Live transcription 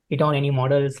hit on any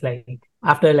models. Like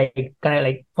after like kind of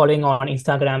like following on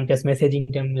Instagram, just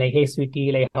messaging them like, "Hey,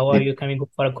 sweetie, like how are I'm you? Can we go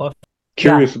for a coffee?"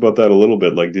 Yeah. curious about that a little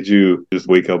bit. Like, did you just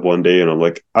wake up one day and I'm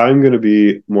like, I'm going to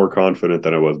be more confident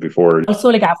than I was before? Also,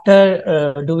 like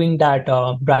after doing that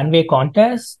runway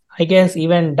contest, I guess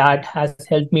even that has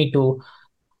helped me to.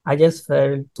 I just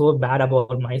felt so bad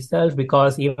about myself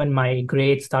because even my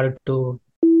grades started to.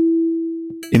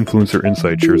 Influencer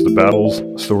Insight shares the battles,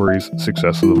 stories,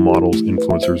 success of the models,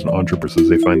 influencers, and entrepreneurs as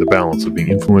they find the balance of being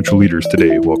influential leaders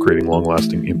today while creating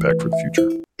long-lasting impact for the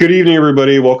future. Good evening,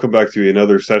 everybody. Welcome back to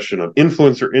another session of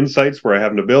Influencer Insights, where I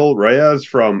have Nabil Royez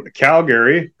from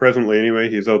Calgary. Presently, anyway,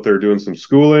 he's out there doing some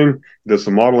schooling, does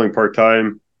some modeling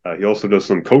part-time. He also does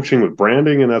some coaching with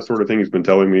branding and that sort of thing, he's been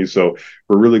telling me. So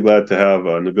we're really glad to have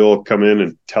Nabil come in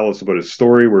and tell us about his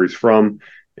story, where he's from,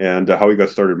 and how he got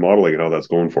started modeling and how that's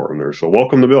going for him there. So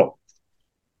welcome, Nabil.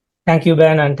 Thank you,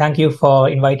 Ben, and thank you for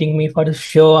inviting me for the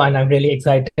show. And I'm really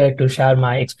excited to share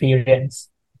my experience.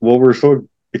 Well, we're so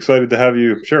excited to have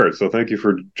you share it. So thank you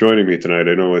for joining me tonight.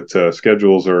 I know it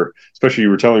schedules are, especially you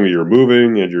were telling me you're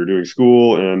moving and you're doing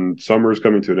school and summer's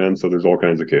coming to an end. So there's all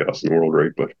kinds of chaos in the world,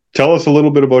 right? But tell us a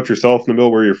little bit about yourself,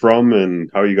 Nabil, where you're from and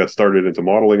how you got started into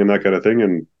modeling and that kind of thing.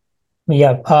 And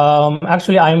Yeah,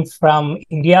 actually, I'm from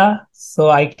India, so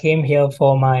I came here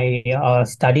for my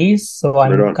studies. So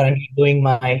right I'm on. currently doing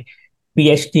my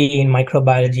PhD in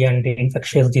microbiology and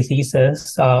infectious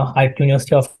diseases at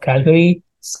University of Calgary.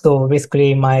 So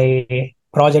basically, my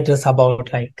project is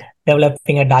about like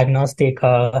developing a diagnostic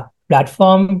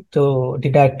platform to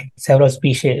detect several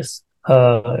species,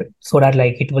 so that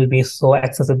like it will be so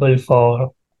accessible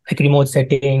for like remote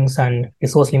settings and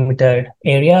resource limited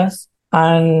areas.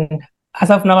 And as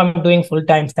of now, I'm doing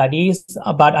full-time studies,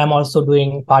 but I'm also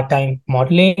doing part-time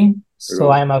modeling. Right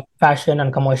So on. I'm a fashion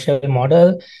and commercial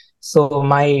model. So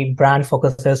my brand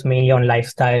focuses mainly on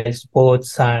lifestyle,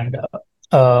 sports, and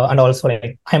also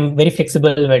like I'm very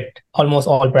flexible with almost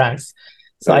all brands.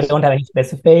 So I Nice. don't have any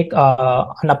specific.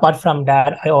 And apart from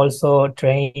that, I also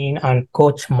train and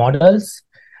coach models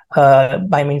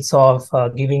by means of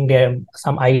giving them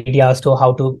some ideas to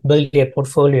how to build their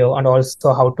portfolio and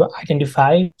also how to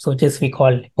identify. So this we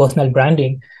call personal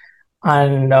branding.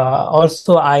 And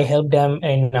also I help them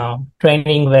in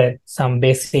training with some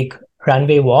basic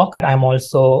runway walk. I'm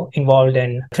also involved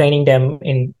in training them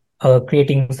in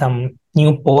creating some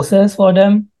new poses for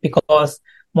them because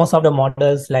most of the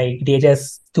models like they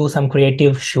just do some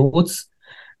creative shoots,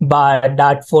 but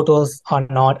that photos are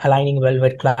not aligning well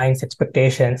with clients'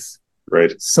 expectations.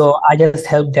 Right. So I just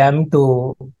help them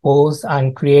to pose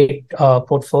and create a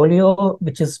portfolio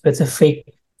which is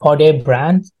specific for their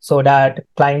brand so that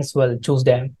clients will choose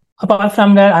them. Apart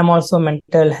from that, I'm also a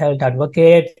mental health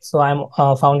advocate. So I'm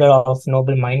a founder of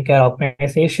Noble Mind Care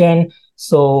organization.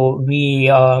 So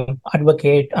we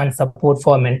advocate and support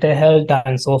for mental health.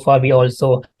 And so far, we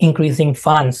also increasing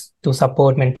funds to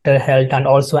support mental health and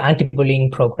also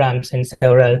anti-bullying programs in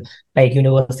several like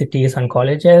universities and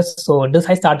colleges. So this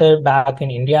I started back in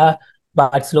India,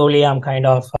 but slowly I'm kind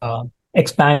of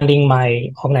expanding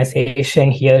my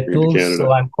organization here Into too. Canada.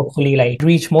 So I'm hopefully like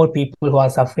reach more people who are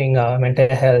suffering mental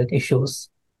health issues.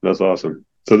 That's awesome.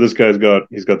 So this he's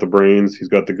got the brains, he's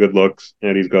got the good looks,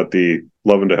 and he's got the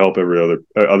loving to help every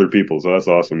other people. So that's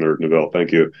awesome there, Nabil.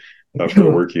 Thank you for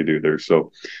the work you do there.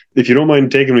 So if you don't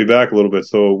mind taking me back a little bit,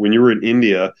 so when you were in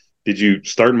India, did you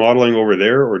start modeling over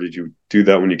there, or did you do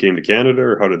that when you came to Canada,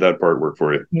 or how did that part work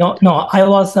for you? No, I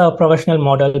was a professional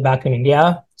model back in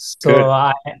India. So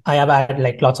Okay. I have had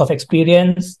like lots of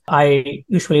experience. I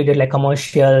usually did like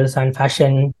commercials and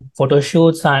fashion photo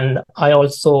shoots, and I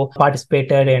also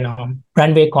participated in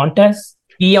runway contests.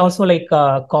 We also like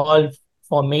called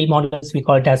for male models, we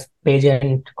call it as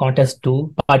pageant contest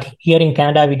too. But here in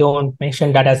Canada, we don't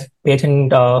mention that as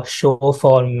pageant show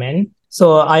for men.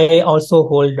 So I also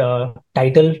hold a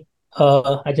title.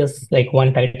 I just like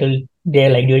one title there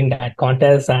like during that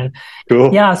contest, and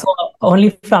Cool. yeah, so only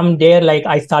from there like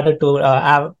I started to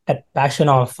have that passion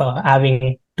of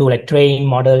having to like train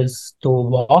models to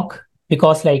walk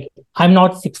because like I'm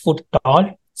not 6 foot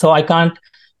tall, so I can't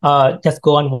just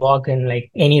go and walk in like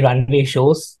any runway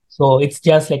shows. So it's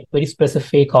just like very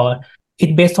specific or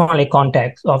it based on like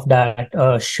context of that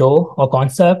show or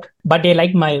concept. But they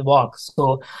like my walk,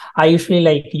 so I usually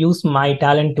like use my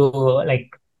talent to like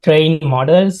train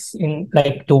models in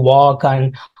like to walk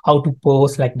and how to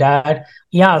pose like that.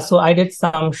 Yeah, so I did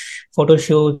some photo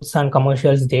shoots and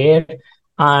commercials there.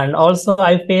 And also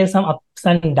I faced some ups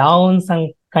and downs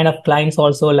and kind of clients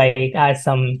also like had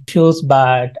some issues.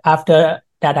 But after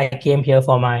that, I came here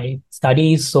for my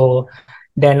studies. So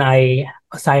then I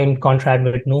signed contract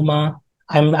with Numa.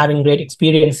 I'm having great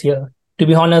experience here. To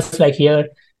be honest, like here,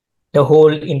 the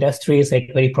whole industry is like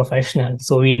very professional.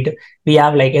 So we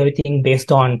have like everything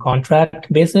based on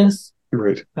contract basis.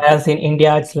 Right. Whereas in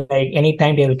India, it's like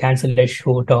anytime they will cancel a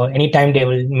shoot or anytime they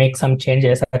will make some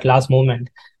changes at last moment.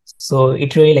 So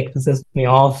it really like pisses me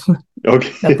off.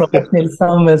 Okay. The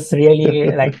professionalism is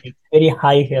really like very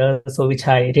high here, so which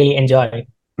I really enjoy.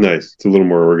 Nice. It's a little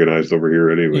more organized over here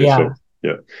anyway. Yeah. So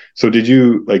yeah. So did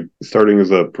you like starting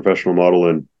as a professional model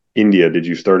in India? Did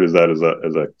you start as that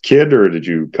as a kid, or did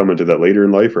you come into that later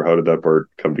in life, or how did that part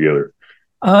come together?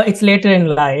 It's later in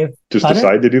life. Just Pardon?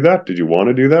 decide to do that? Did you want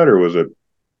to do that, or was it?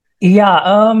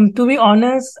 Yeah, to be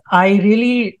honest, I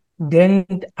really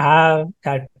didn't have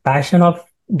that passion of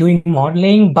doing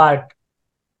modeling, but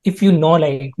if you know,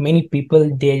 like many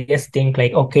people, they just think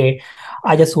like, okay,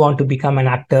 I just want to become an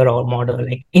actor or model.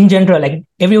 Like in general, like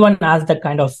everyone has that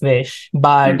kind of wish,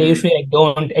 but they Mhm. usually like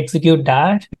don't execute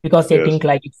that because they Yes. think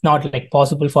like it's not like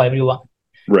possible for everyone.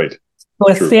 Right.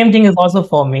 So the True. same thing is also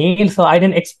for me. So I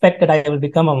didn't expect that I will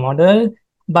become a model,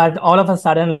 but all of a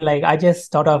sudden, like I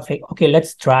just thought of like, okay,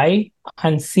 let's try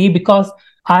and see because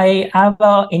I have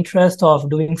a interest of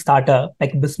doing startup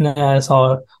like business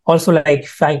or also like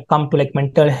if I come to like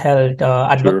mental health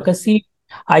Sure. advocacy,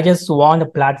 I just want a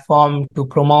platform to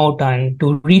promote and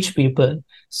to reach people.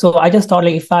 So I just thought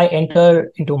like if I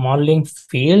enter into modeling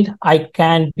field, I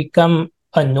can become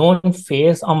a known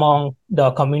face among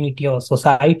the community or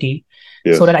society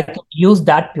so that Yes. I can use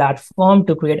that platform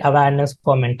to create awareness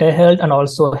for mental health and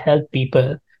also help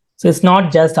people. So it's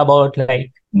not just about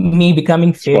like me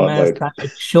becoming famous Spotlight. and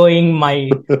like showing my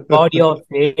body or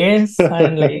face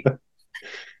and That's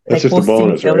like just a posting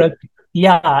bonus, right? several.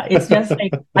 Yeah, it's just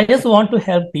like I just want to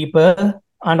help people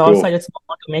and also I Cool. just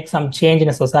want to make some change in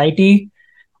a society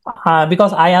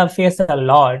because I have faced a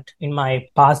lot in my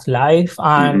past life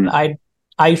and Hmm.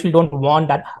 I usually don't want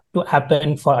that to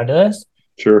happen for others.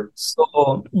 Sure.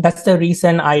 So that's the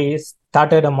reason I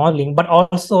started a modeling. But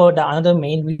also the another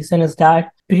main reason is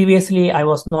that previously I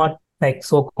was not like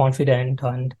so confident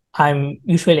and I'm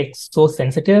usually like so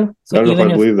sensitive. I So don't know if I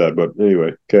even if believe that, but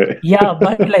anyway. Okay. yeah,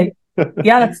 but like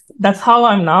yeah, that's how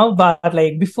I'm now. But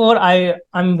like before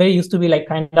I'm very used to be like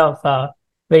kind of a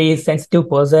very sensitive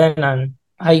person and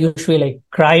I usually like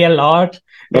cry a lot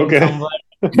when Okay. someone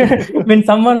when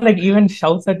someone like even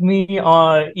shouts at me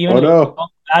or Oh even no.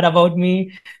 talks bad about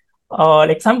me or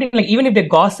like something like even if they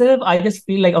gossip, I just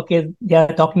feel like okay, they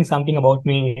are talking something about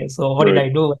me. So what did Right. I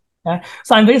do?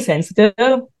 So I'm very sensitive.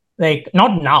 Like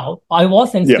not now. I was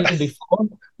Yeah. sensitive before,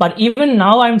 but even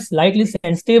now I'm slightly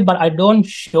sensitive, but I don't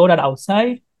show that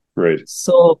outside. Right.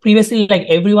 So previously, like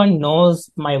everyone knows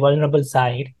my vulnerable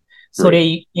side. So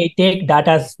Right. they take that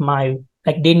as my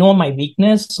like they know my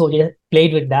weakness, so they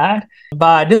played with that.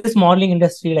 But this modeling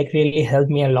industry like really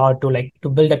helped me a lot to like to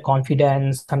build that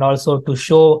confidence and also to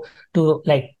show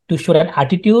that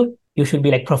attitude. You should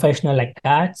be like professional like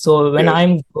that. So when Yes.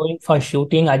 I'm going for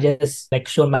shooting, I just like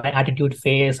show my attitude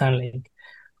face and like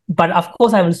but of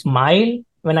course, I will smile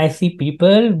when I see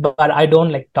people, but I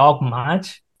don't like talk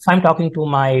much. If I'm talking to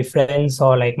my friends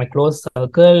or like my close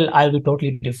circle, I'll be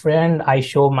totally different. I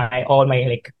show my all my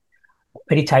like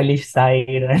very childish side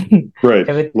and Right.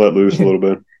 Let loose a everything. little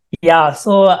bit. Yeah,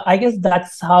 so I guess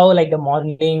that's how like the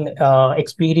modeling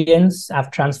experience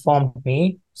have transformed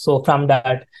me. So from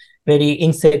that very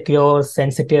insecure,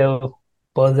 sensitive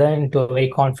person to a very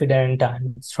confident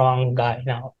and strong guy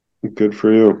now. Good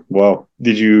for you. Wow.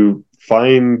 Did you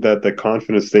find that the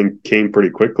confidence thing came pretty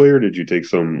quickly, or did you take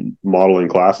some modeling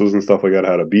classes and stuff like that,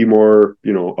 how to be more,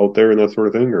 out there and that sort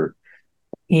of thing? Or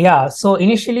Yeah, so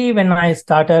initially when I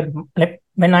started, like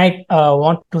when I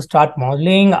want to start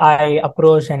modeling, I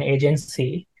approached an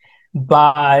agency,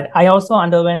 but I also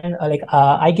underwent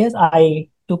I guess I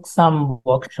took some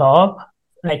workshop,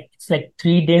 like it's like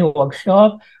 3 day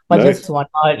workshop, but just nice. 1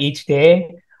 hour each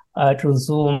day through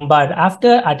Zoom. But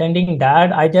after attending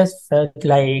that, I just felt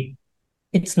like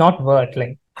it's not worth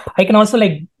like I can also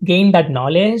like gain that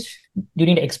knowledge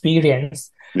during the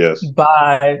experience. Yes.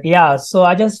 But yeah, so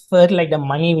I just felt like the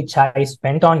money which I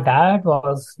spent on that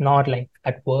was not like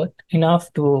that worth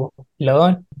enough to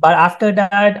learn. But after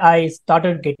that, I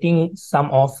started getting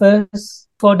some offers.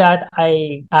 For that,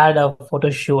 I had a photo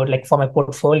shoot like for my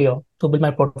portfolio to build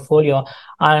my portfolio.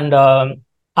 And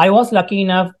I was lucky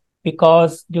enough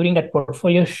because during that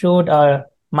portfolio shoot,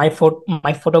 my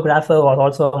photographer was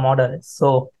also a model.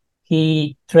 So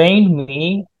he trained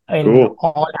me in Cool.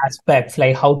 all aspects,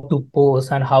 like how to pose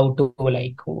and how to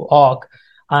like walk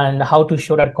and how to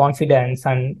show that confidence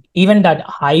and even that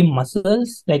high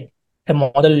muscles, like the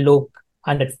model look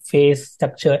and that face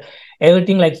structure,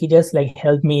 everything like he just like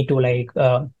helped me to like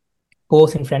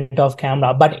pose in front of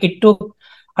camera, but it took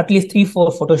at least 3,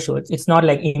 4 photo shoots. It's not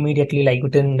like immediately like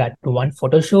within that one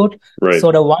photo shoot. Right.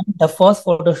 So the first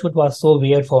photo shoot was so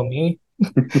weird for me.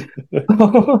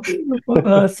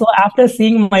 So after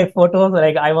seeing my photos,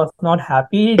 like I was not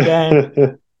happy.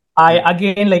 Then I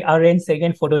again like arranged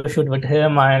second photo shoot with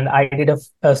him, and I did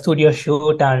a studio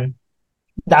shoot, and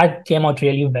that came out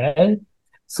really well.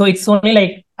 So it's only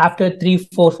like after 3,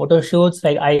 4 photo shoots,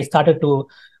 like I started to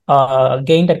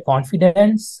gain that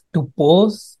confidence to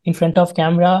pose in front of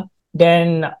camera.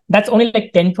 Then that's only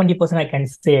like 10, 20% I can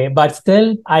say, but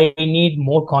still I need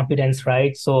more confidence,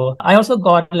 right? So I also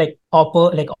got like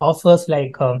offers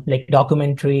like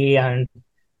documentary and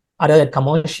other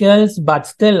commercials, but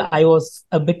still I was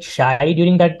a bit shy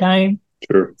during that time.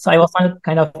 Sure. So I was not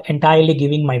kind of entirely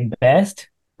giving my best.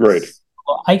 Right.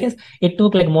 So I guess it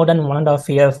took like more than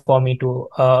 1.5 years for me to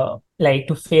like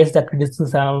to face that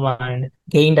criticism and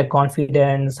gain the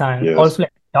confidence and Yes. also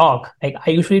like talk. Like I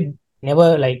usually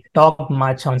never like talk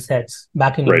much on sets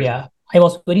back in Right. India. I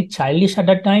was very childish at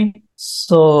that time.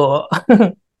 So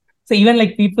so even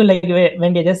like people like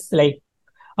when they just like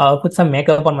put some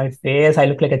makeup on my face, I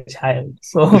look like a child.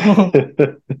 So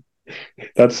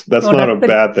That's so not a that's the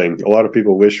bad thing. A lot of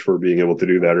people wish for being able to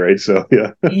do that, right? So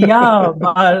yeah. yeah,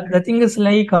 but the thing is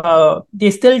like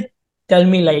they still tell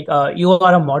me like you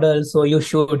are a model, so you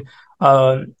should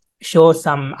uh, show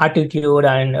some attitude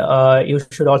and you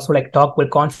should also like talk with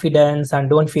confidence and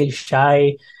don't feel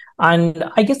shy. And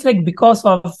I guess like because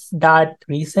of that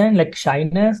reason, like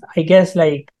shyness, I guess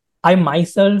like I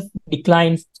myself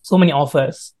declined so many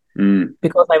offers Mm,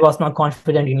 because I was not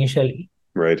confident initially.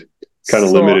 right. Kind of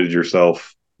So limited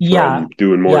yourself yeah, from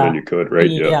doing more than yeah, you could, right?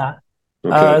 Yeah.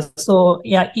 yeah. Okay. So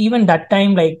yeah, even that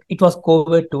time, like it was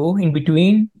COVID too in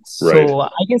between. Right. So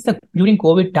I guess that during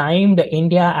COVID time, the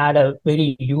India had a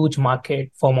very huge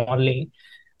market for modeling.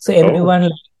 So Oh, everyone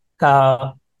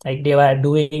like they were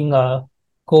doing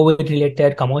COVID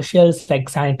related commercials like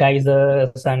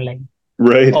sanitizers and like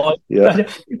right. all Yeah.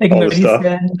 like All the stuff.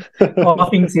 medicine,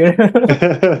 coughing syrup.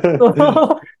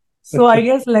 So, so I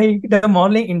guess like the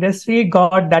modeling industry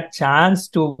got that chance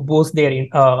to boost their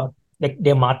like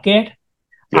their market,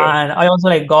 Yeah. and I also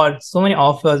like got so many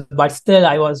offers, but still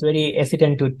I was very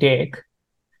hesitant to take,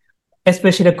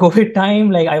 especially the COVID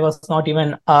time. Like I was not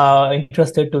even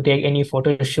interested to take any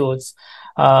photo shoots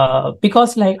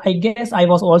because like I guess I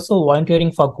was also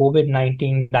volunteering for COVID-19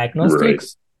 Right.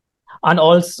 diagnostics, and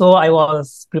also I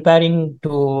was preparing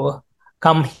to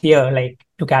come here like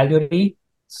to Calgary.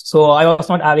 So I was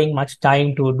not having much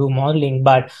time to do modeling,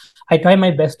 but I tried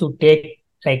my best to take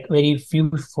like very few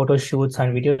photo shoots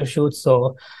and video shoots.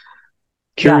 So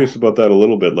yeah. Curious about that a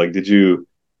little bit. Like,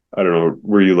 I don't know,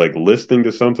 were you like listening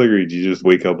to something, or did you just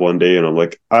wake up one day and I'm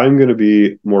like, I'm going to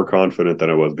be more confident than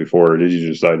I was before? Or did you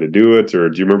decide to do it? Or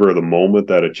do you remember the moment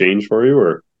that it changed for you?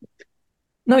 Or,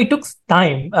 No, it took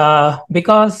time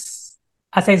because,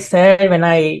 as I said, when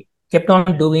I kept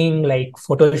on doing like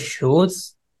photo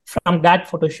shoots, from that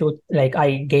photo shoot, like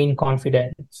I gained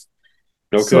confidence.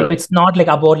 So okay, it's not like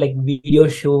about like video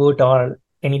shoot or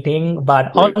anything,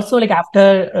 but right. also like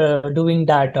after doing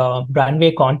that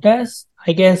Brandway contest,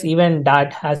 I guess even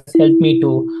that has helped me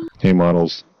to. Hey,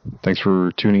 models. Thanks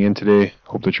for tuning in today.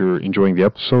 Hope that you're enjoying the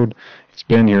episode. It's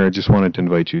Ben here. I just wanted to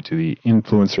invite you to the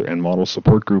Influencer and Model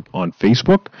Support Group on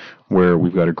Facebook, where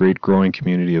we've got a great growing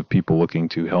community of people looking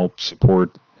to help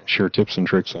support, share tips and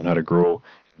tricks on how to grow,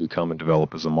 become, and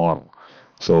develop as a model.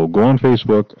 So go on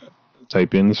Facebook,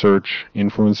 type in the search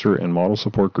Influencer and Model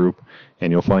Support Group,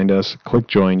 and you'll find us. Click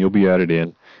join, you'll be added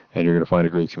in, and you're going to find a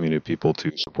great community of people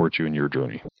to support you in your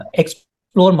journey.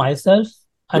 Explore myself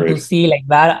and to Right. see like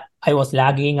where I was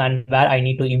lagging and where I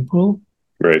need to improve.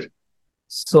 Right.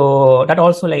 So that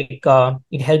also like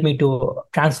it helped me to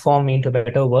transform me into a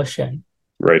better version.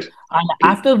 Right. And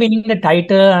after winning the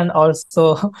title and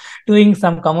also doing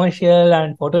some commercial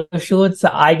and photo shoots,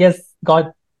 I just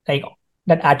got like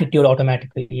that attitude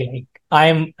automatically. Like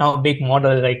I'm now a big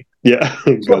model, like Yeah.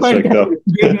 Got psyched up.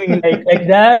 give me like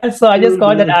that. So I just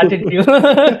got that attitude.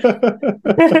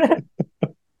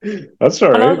 That's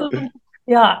all And right. also,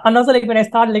 yeah, and also like when I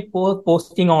started like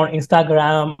posting on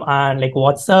Instagram and like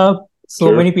WhatsApp, so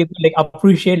Sure. many people like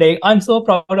appreciate like I'm so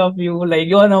proud of you, like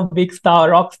you're now big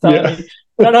star, rock star, Yeah. like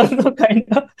that also kind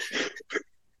of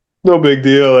No big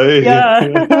deal, eh? yeah.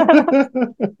 Hey,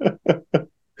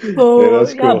 So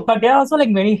that's yeah, cool. but there are also like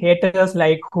many haters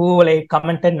like who like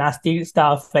commented nasty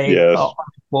stuff like Yes. on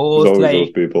There's post always those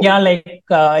like people. yeah like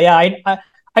yeah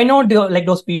I know like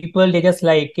those people they just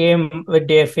like came with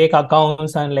their fake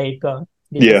accounts and like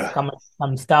they just Yeah. comment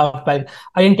some stuff, but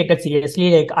I didn't take it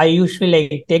seriously. Like I usually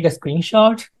like take a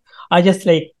screenshot. I just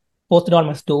like post it on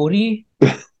my story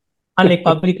and like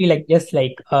publicly like just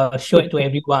like show it to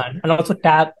everyone and also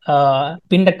tag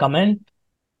pin the comment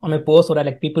on my post so that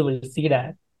like people will see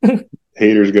that.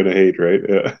 Haters gonna hate, right?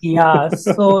 Yeah. Yeah,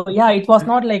 so yeah, it was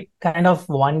not like kind of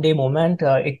one day moment.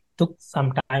 It took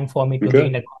some time for me to Okay.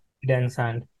 gain the confidence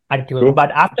and attitude. Cool.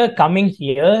 But after coming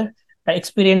here, the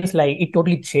experience like it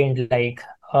totally changed. Like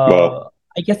Wow.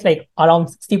 I guess like around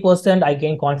 60% I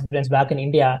gained confidence back in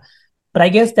India. But I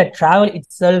guess that travel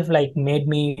itself like made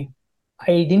me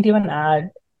I didn't even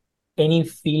add any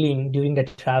feeling during the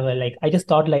travel. Like I just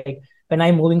thought like when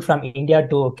I'm moving from India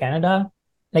to Canada,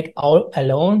 like all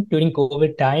alone during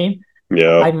COVID time, I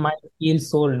Yeah. might feel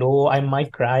so low, I might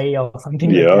cry or something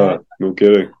like Yeah. that. No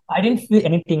kidding. I didn't feel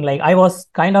anything. Like I was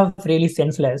kind of really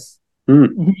senseless. Hmm.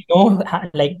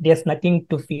 Like there's nothing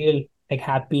to feel like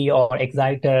happy or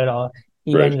excited or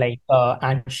Right. even like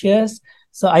anxious.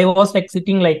 So I was like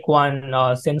sitting like one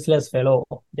senseless fellow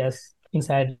just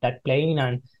inside that plane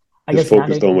and I Just just focused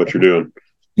landed on what you're here.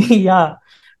 doing. Yeah.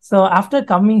 So after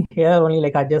coming here only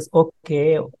like I just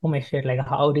okay, oh my shit, like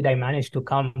how did I manage to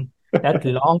come that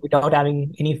long without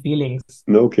having any feelings?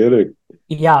 No kidding.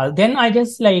 Yeah, then I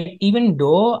just like even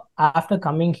though after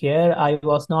coming here I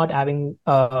was not having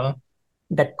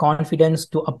that confidence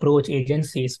to approach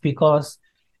agencies because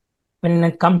when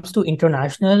it comes to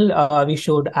international we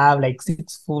should have like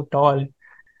 6 foot tall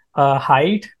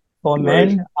height for Right.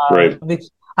 men, Right. which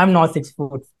I'm not 6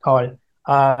 foot tall.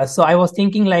 So I was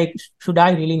thinking like, should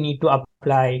I really need to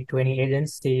apply to any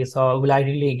agencies or will I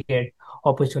really get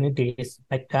opportunities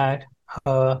like that?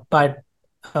 But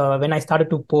when I started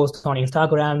to post on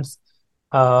Instagrams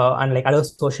and like other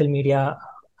social media,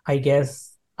 I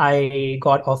guess I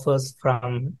got offers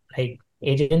from like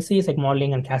agencies, like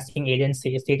modeling and casting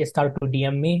agencies. They just started to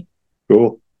DM me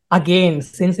Cool. again,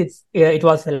 since it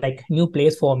was a like new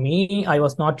place for me, I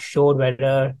was not sure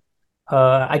whether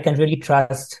I can really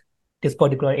trust this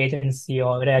particular agency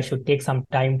or whether I should take some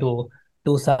time to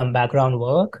do some background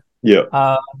work. Yeah.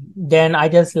 Uh, then I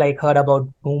just like heard about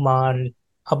Numan,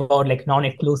 about like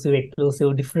non-exclusive,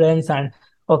 exclusive difference, and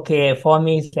okay, for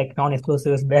me it's like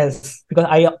non-exclusive is best because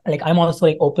I'm also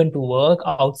like open to work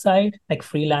outside, like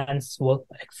freelance work,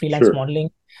 like freelance Sure. modeling.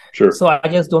 Sure. So I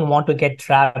just don't want to get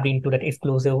trapped into that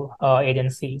exclusive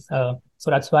agencies. So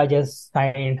that's why I just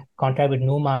signed contract with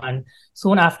Numa. And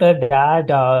soon after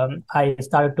that, I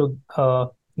started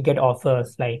to get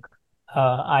offers. Like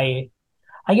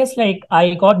I guess like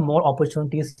I got more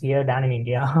opportunities here than in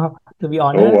India, to be Oh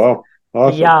honest. wow.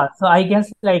 Awesome. Yeah, so I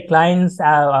guess like clients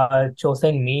have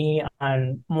chosen me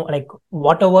and like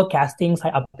whatever castings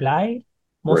I applied,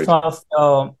 most Right.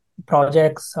 of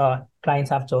projects clients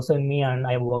have chosen me and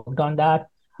I worked on that.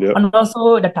 Yep. And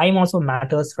also the time also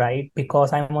matters, right?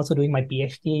 Because I'm also doing my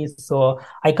PhD, so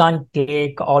I can't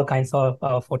take all kinds of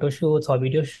photo shoots or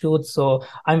video shoots. So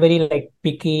I'm very like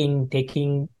picky in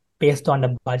taking based on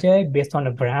the budget, based on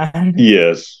the brand.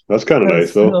 Yes. That's kind of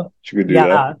nice though. So You could do that.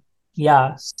 yeah,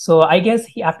 yeah. So I guess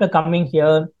after coming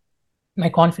here, my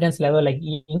confidence level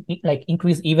like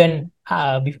increase even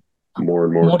More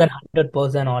and more more. than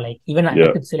 100% or like even I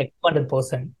Yeah. could say like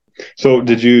 200%. So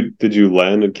did you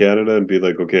land in Canada and be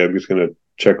like, okay, I'm just gonna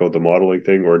check out the modeling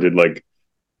thing, or did like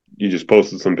you just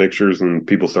posted some pictures and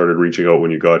people started reaching out when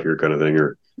you got here, kind of thing?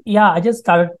 Or Yeah, I just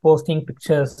started posting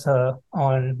pictures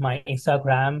on my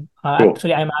Instagram. cool.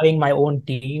 Actually, I'm having my own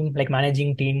team, like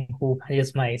managing team who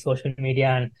manages my social media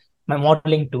and my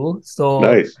modeling too.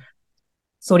 Nice.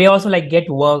 So they also like get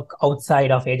work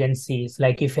outside of agencies.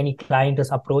 Like if any client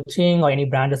is approaching or any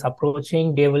brand is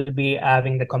approaching, they will be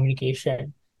having the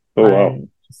communication Oh wow. and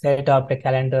set up the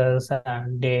calendars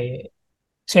and they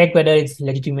check whether it's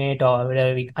legitimate or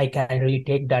whether I can really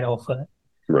take that offer.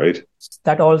 Right.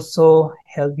 That also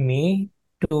helped me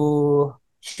to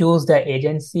choose the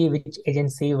agency, which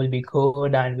agency will be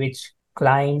good and which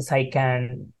clients I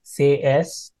can say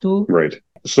yes to. Right.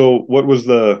 So what would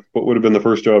have been the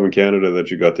first job in Canada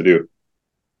that you got to do?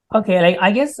 Okay, like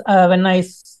I guess when I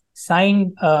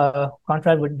signed a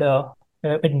contract with the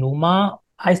with Numa,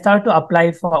 I started to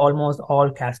apply for almost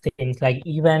all castings, like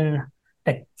even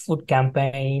like food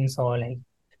campaigns or like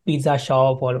pizza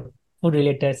shop or food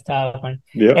related stuff and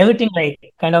Yeah. everything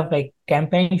like kind of like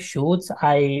campaign shoots.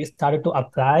 I started to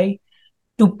apply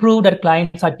to prove that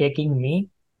clients are taking me,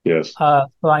 Yes.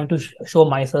 trying to show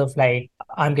myself like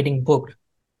I'm getting booked.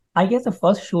 I guess the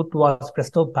first shoot was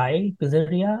Presto Pie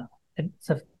Pizzeria. It's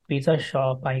a pizza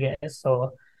shop, I guess.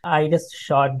 So I just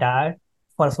shot that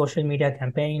for a social media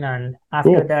campaign, and after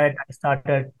Cool. that, I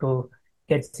started to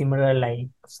get similar like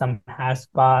some hair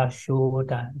spa shoot,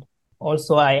 and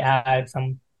also I had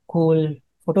some cool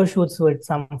photo shoots with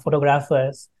some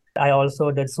photographers. I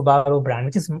also did Subaru brand,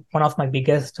 which is one of my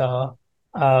biggest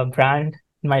brand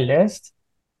in my list.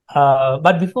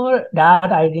 But before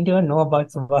that, I didn't even know about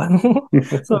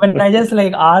Subaru. So when I just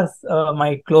like asked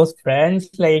my close friends,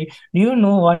 like, do you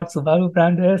know what Subaru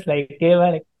brand is? Like they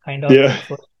were like kind of Yeah, like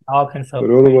so shocked and I so don't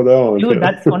know like, about that dude, one.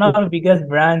 that's one of the biggest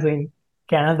brands in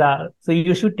Canada. So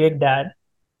you should take that.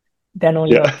 Then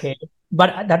only Yeah, okay.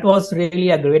 But that was really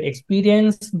a great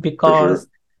experience for sure. because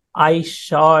I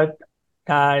shot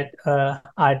that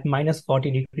at minus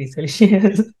 40 degrees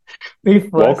Celsius very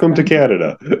first Welcome to time.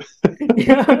 Canada.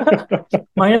 Yeah.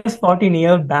 Minus 40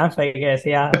 near Banff, I guess.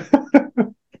 Yeah.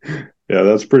 Yeah,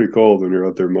 that's pretty cold when you're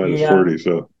out there minus Yeah. 40.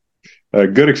 So,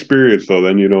 good experience though.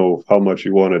 Then you know how much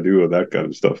you want to do with that kind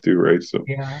of stuff too, right? So,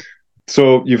 Yeah.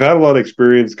 you've had a lot of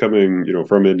experience coming,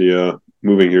 from India,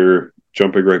 moving here,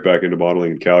 jumping right back into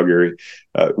modeling in Calgary.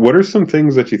 What are some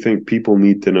things that you think people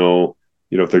need to know?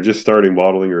 If they're just starting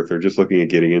modeling or if they're just looking at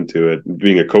getting into it,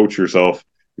 being a coach yourself,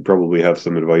 you probably have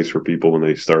some advice for people when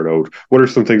they start out. What are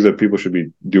some things that people should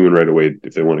be doing right away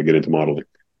if they want to get into modeling?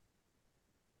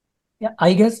 Yeah.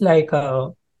 I guess like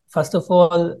first of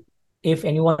all, if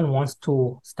anyone wants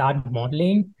to start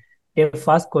modeling, the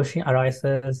first question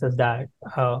arises is that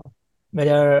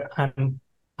whether I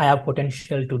have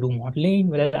potential to do modeling,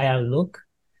 whether I have look,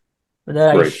 whether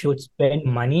I Right. should spend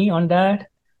money on that.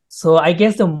 So I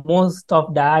guess the most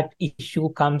of that issue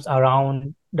comes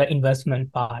around the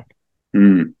investment part.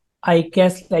 Mm, I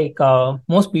guess like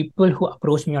most people who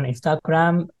approach me on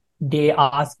Instagram, they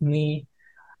ask me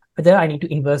whether I need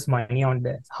to invest money on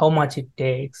this, how much it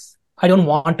takes. I don't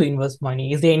want to invest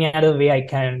money. Is there any other way I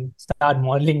can start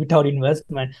modeling without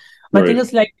investment? But thing right.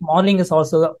 is like modeling is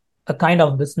also a kind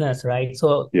of business, right?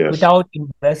 So Yes. without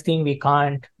investing, we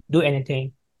can't do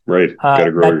anything. Right. Got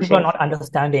to grow That people are yourself. not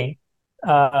understanding.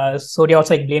 So they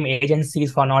also like blame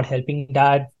agencies for not helping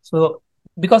that. So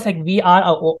because like we are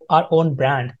our own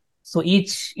brand, so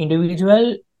each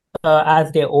individual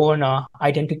has their own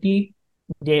identity.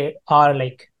 They are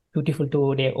like beautiful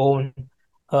to their own,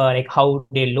 like how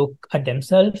they look at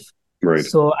themselves. Right.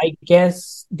 So I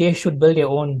guess they should build their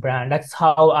own brand. That's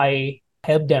how I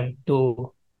help them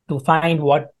to find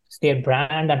what's their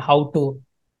brand and how to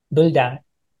build that.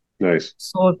 Nice.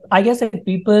 So I guess if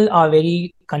people are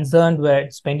very concerned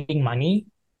with spending money,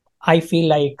 I feel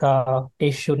like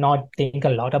they should not think a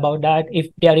lot about that. If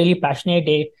they are really passionate,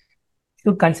 they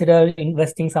should consider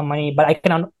investing some money. But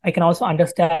I can also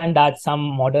understand that some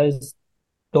models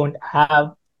don't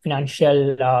have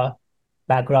financial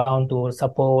background to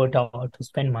support or to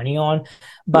spend money on.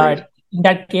 Right. But in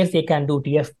that case, they can do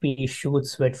TFP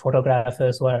shoots with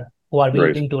photographers who are Right.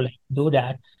 willing to like do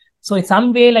that. So in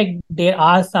some way, like there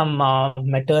are some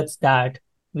methods that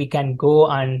we can go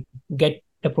and get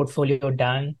the portfolio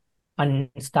done and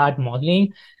start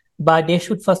modeling. But they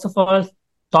should first of all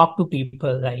talk to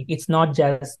people. Like it's not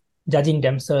just judging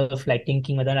themselves, like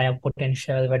thinking whether I have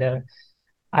potential, whether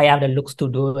I have the looks to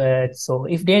do it. So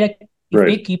if they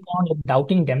Right. keep on like,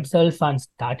 doubting themselves and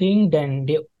starting, then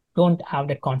they don't have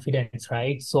that confidence,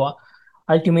 right? So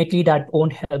ultimately, that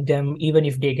won't help them even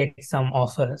if they get some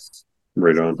offers.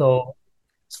 Right on. So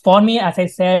for me, as I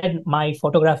said, my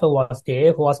photographer was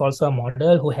there, who was also a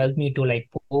model, who helped me to like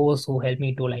pose, who helped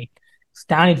me to like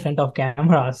stand in front of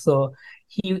camera. So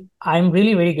I'm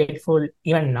really very grateful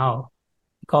even now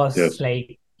because Yes.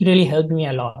 like he really helped me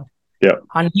a lot. Yeah.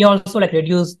 And he also like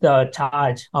reduced the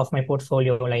charge of my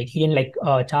portfolio. Like he didn't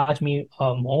like charge me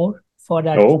more for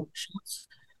that Oh, shoots.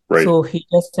 right. So he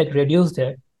just like reduced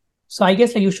it. So I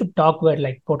guess like you should talk with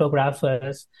like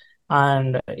photographers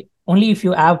and only if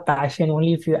you have passion,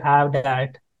 only if you have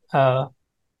that uh,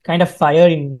 kind of fire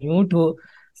in you to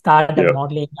start that Yeah.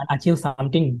 modeling and achieve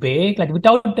something big. Like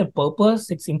without the purpose,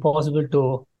 it's impossible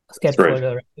to That's step right.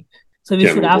 further. Right? So we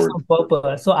Can't should move have forward. some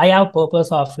purpose. So I have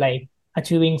purpose of like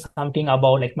achieving something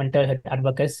about like mental health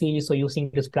advocacy. So using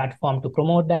this platform to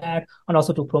promote that and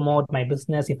also to promote my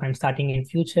business if I'm starting in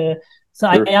future. So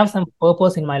I Sure. have some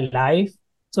purpose in my life.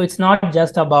 So it's not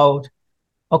just about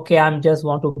okay, I'm just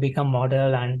want to become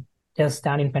model and just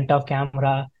stand in front of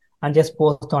camera and just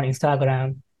post on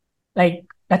Instagram. Like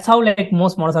that's how like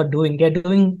most models are doing. They're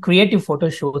doing creative photo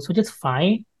shoots, which is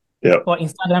fine. Yeah. For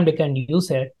Instagram, they can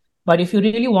use it. But if you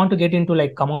really want to get into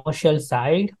like commercial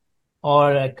side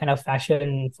or a kind of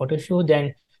fashion photo shoot,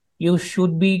 then you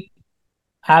should be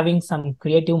having some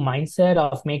creative mindset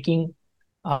of making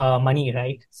money,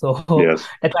 right? So Yes.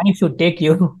 that money should take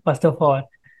you first of all.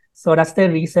 So that's the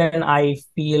reason I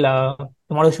feel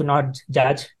the model should not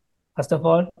judge first of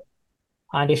all,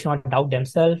 and they should not doubt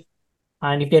themselves.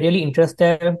 And if they're really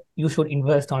interested, you should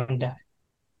invest on that.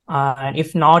 And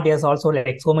if not, there's also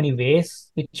like so many ways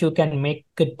which you can make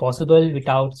it possible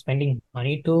without spending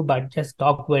money to, but just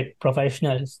talk with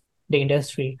professionals, the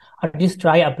industry, or just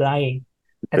try applying.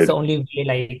 That's Right. the only way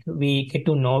like we get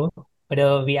to know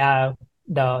whether we have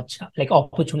the like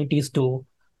opportunities to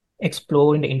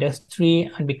explore in the industry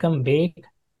and become big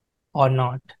or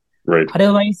not. Right.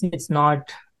 Otherwise, it's not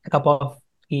a cup of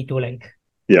tea to like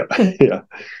Yeah. Yeah.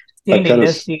 stay in I've the kind of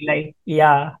industry. Like,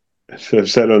 yeah, I've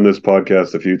said on this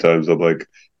podcast a few times, I'm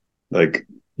like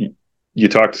you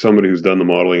talk to somebody who's done the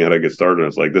modeling, how to get started. And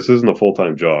it's like, this isn't a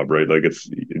full-time job, right? Like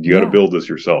you got to yeah, build this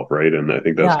yourself, right? And I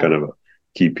think that's yeah, kind of a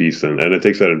key piece, and it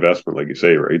takes that investment, like you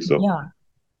say, right? So yeah.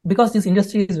 Because this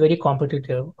industry is very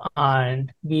competitive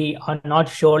and we are not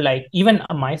sure, like even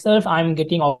myself, I'm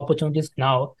getting opportunities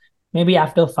now. Maybe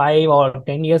after 5 or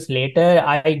 10 years later,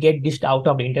 I get dished out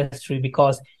of the industry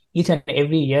because each and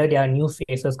every year there are new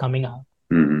faces coming up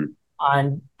mhm.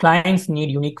 and clients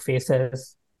need unique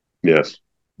faces, Yes,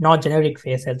 not generic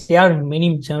faces. There are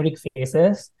many generic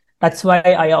faces. That's why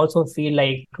I also feel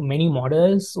like many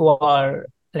models who are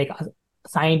like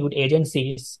signed with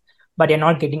agencies, but they're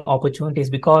not getting opportunities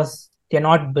because they're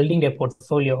not building their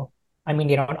portfolio. I mean,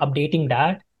 they're not updating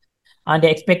that, and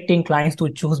they're expecting clients to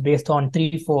choose based on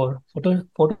 3, 4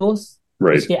 photos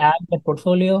right. which they add to the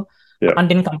portfolio, Yeah, and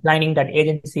then complaining that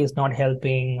agency is not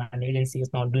helping and agency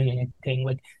is not doing anything.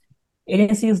 Like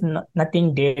agency is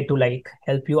nothing there to like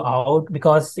help you out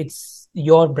because it's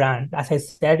your brand. As I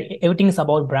said, everything is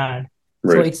about brand.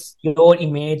 So right. it's your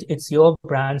image, it's your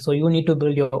brand. So you need to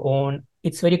build your own.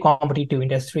 It's very competitive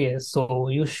industry, so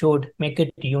you should make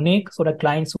it unique so that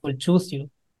clients will choose you.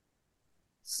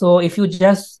 So if you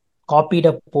just copy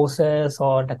the poses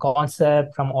or the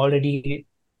concept from already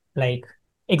like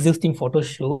existing photo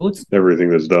shoots, Everything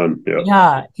that's done. Yeah,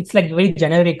 yeah, it's like very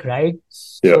generic, right?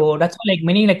 yeah. So that's why like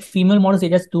many like female models they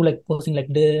just do like posing like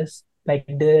this, like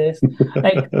this.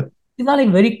 Like it's not like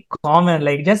very common.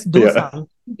 Like just do Yeah, some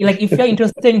like if you're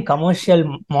interested in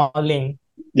commercial modeling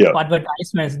yeah. for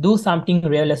advertisements, do something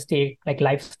realistic like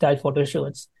lifestyle photo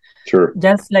shoots. Sure.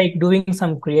 Just like doing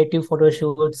some creative photo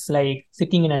shoots, like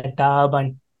sitting in a tub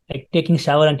and like taking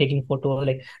shower and taking photos,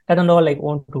 like that and all like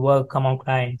won't work among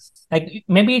clients. Like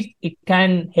maybe it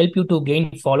can help you to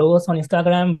gain followers on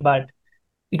Instagram, but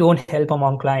it won't help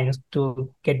among clients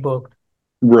to get booked.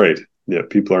 Right. Yeah,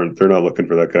 people aren't. They're not looking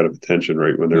for that kind of attention,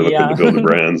 right? When they're looking to Yeah. build a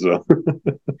brand. So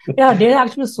Yeah, there are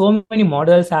actually so many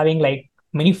models having like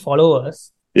many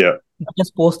followers, yeah, not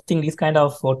just posting these kind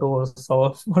of photos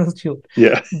or photo shoot.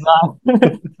 yeah.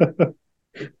 But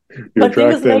You're but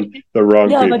thing is like attracting the wrong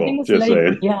yeah, but people. thing is Just like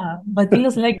saying. yeah, but thing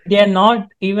is like they're not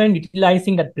even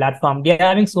utilizing that platform. They're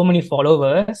having so many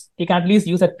followers. They can at least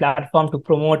use that platform to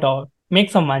promote or make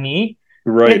some money.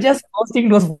 They're Right. just posting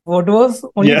those photos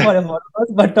only Yeah. for the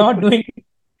photos, but not doing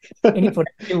any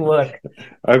productive work.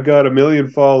 I've got 1 million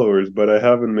followers, but I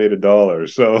haven't made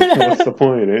 $1. So what's the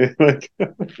point, eh? Like,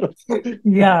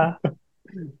 Yeah,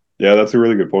 yeah, that's a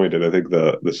really good point. And I think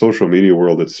the social media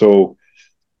world, it's so.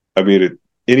 I mean,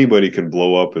 anybody can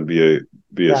blow up and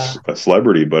yeah, a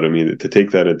celebrity, but I mean, to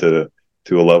take that into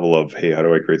to a level of, hey, how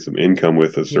do I create some income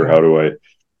with this, or how yeah. do I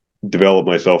develop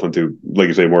myself into, like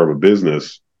you say, more of a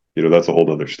business? That's a whole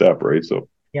other step, right? So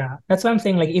Yeah, that's what I'm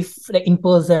saying. Like if like in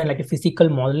person, like a physical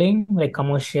modeling, like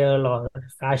commercial or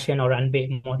fashion or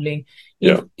runway modeling,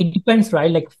 yeah, if it depends,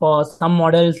 right? Like for some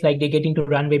models, like they get into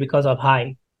runway because of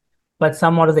high, but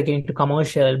some models they get into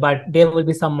commercial. But there will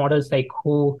be some models like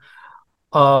who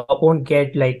won't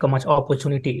get like much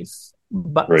opportunities,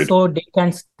 but right, so they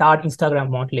can start Instagram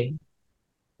modeling.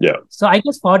 yeah, So I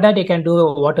guess for that they can do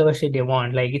whatever shit they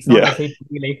want. Like it's not yeah, necessary to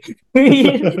be like,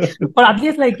 or at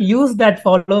least like use that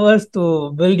followers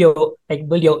to build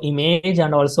your image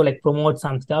and also like promote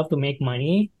some stuff to make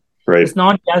money. right, It's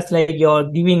not just like you're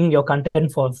giving your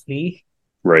content for free.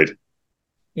 right,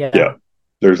 yeah. Yeah,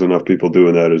 There's enough people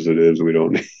doing that as it is. We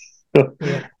don't need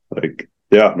yeah, like,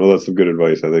 yeah, no, that's some good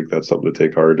advice. I think that's something to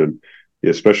take heart, and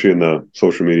yeah, especially in the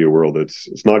social media world,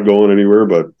 it's not going anywhere,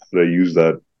 but they use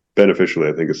that beneficially.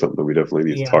 I think is something that we definitely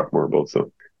need to yeah. talk more about.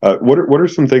 So, what are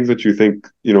some things that you think,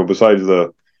 besides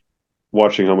the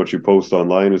watching how much you post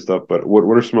online and stuff, but what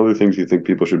are some other things you think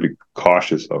people should be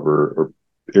cautious of, or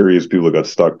areas people got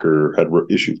stuck or had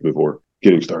issues before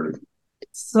getting started?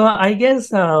 So I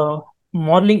guess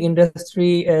modeling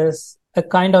industry is a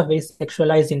kind of very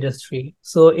sexualized industry.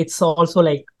 So it's also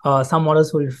like some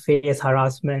models will face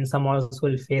harassment, some models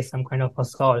will face some kind of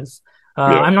assaults.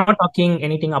 Yeah, I'm not talking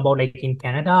anything about like in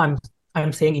Canada.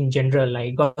 I'm saying in general,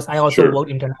 like because I also sure. work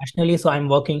internationally, so I'm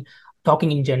working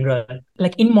talking in general.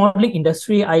 Like in modeling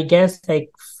industry, I guess like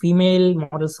female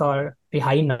models are a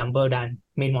high number than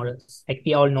male models. Like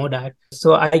we all know that.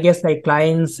 So I guess like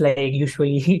clients like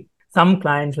usually some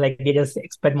clients like they just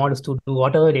expect models to do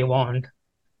whatever they want.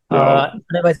 No.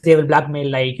 Otherwise they will blackmail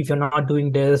like if you're not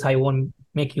doing this, I won't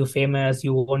make you famous,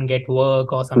 you won't get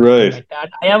work or something Right. like that.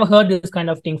 I have heard this kind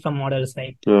of thing from models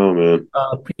like Oh man.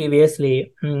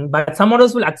 previously. But some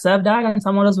models will accept that and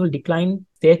some models will decline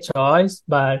their choice.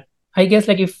 But I guess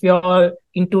like if you're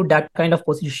into that kind of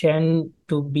position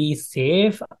to be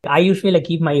safe, I usually like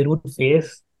keep my root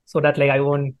face so that like I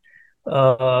won't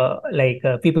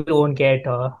people won't get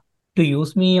to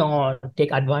use me or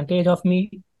take advantage of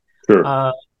me. Sure.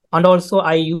 Uh, and also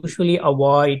I usually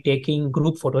avoid taking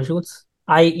group photo shoots.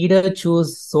 I either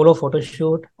choose solo photo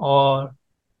shoot or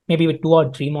maybe with two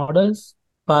or three models,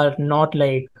 but not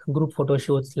like group photo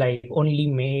shoots like only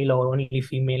male or only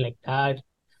female like that.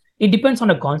 It depends on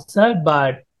the concept,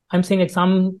 but I'm saying like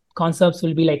some concepts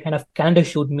will be like kind of calendar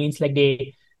shoot means like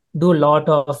they do a lot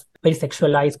of very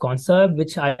sexualized concept,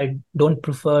 which I don't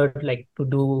prefer like to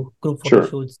do group photo Sure.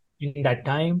 shoots in that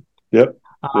time. Yep.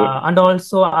 Yep. And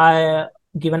also I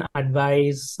given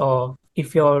advice of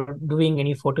if you're doing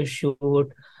any photo shoot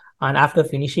and after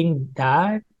finishing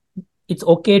that it's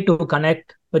okay to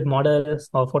connect with models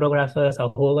or photographers or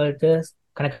whoever it is.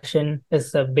 Connection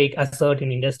is a big asset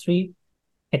in industry.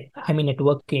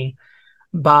 Networking,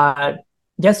 but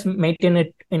just maintain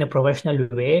it in a professional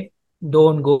way.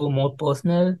 Don't go more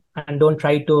personal and don't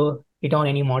try to hit on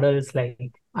any models like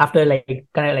after like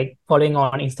kind of like following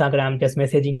on Instagram, just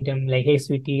messaging them like, hey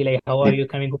sweetie, like how are you?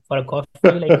 Can we go for a coffee?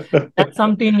 Like that's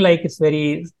something like it's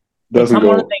very like Doesn't some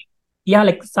models go. like yeah,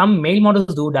 like some male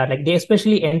models do that. Like they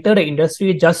especially enter the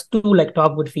industry just to like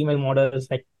talk with female models.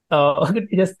 Like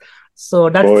just so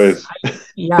that's Boys.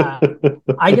 yeah.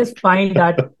 I just find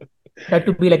that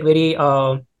to be like very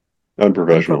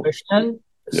Unprofessional. unprofessional.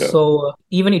 Yeah. So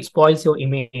even it spoils your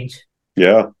image.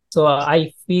 Yeah. So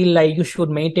I feel like you should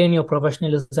maintain your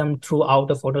professionalism throughout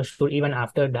the photo shoot, even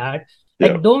after that. Yeah.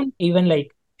 Like don't even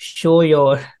like show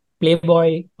your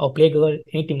playboy or playgirl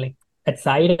anything like that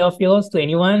side of yours to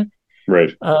anyone.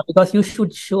 Right. Because you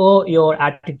should show your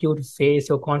attitude face,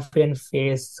 your confident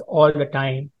face all the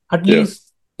time, at Yes.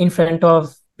 least in front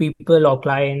of people or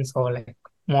clients or like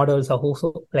models or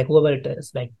whoever it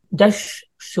is. Like just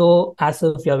show as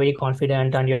if you're very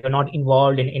confident and you're not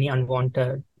involved in any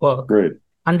unwanted work. Right.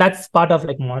 And that's part of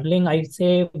like modeling, I'd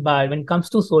say. But when it comes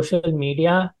to social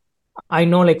media, I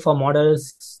know like for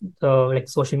models, like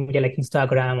social media like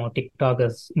Instagram or TikTok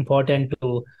is important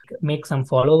to make some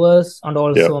followers and Yeah.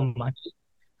 also money.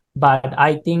 But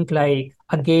I think like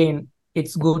again,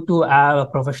 it's good to have a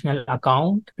professional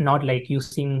account, not like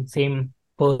using same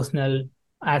personal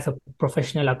as a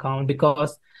professional account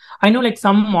because I know like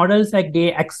some models like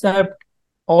they accept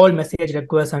all message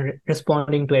requests and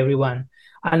responding to everyone,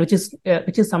 and which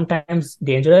is sometimes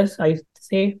dangerous, I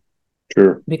say,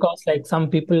 Sure. because like some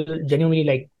people genuinely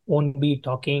like won't be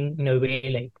talking in a way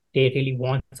like they really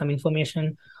want some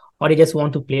information or they just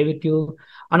want to play with you.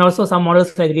 And also some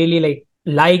models like really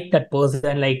like that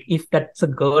person, like if that's a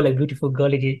girl, a beautiful girl,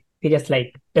 they just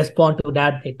like respond to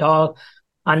that, they talk,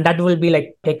 and that will be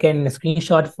like taken in a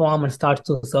screenshot form and starts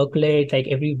to circulate like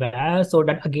everywhere, so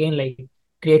that again like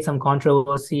creates some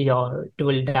controversy or it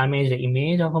will damage the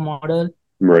image of a model.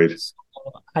 Right.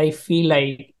 So I feel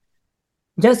like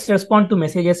just respond to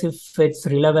messages if it's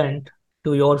relevant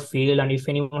to your field and if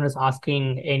anyone is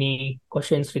asking any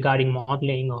questions regarding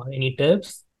modeling or any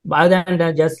tips. But other than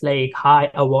that, just like,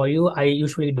 hi, how are you? I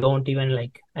usually don't even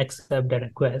like accept the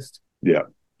request. Yeah.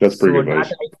 That's pretty So good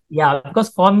advice. yeah, because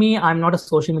for me, I'm not a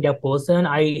social media person.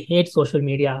 I hate social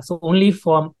media. So only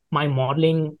for my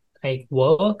modeling like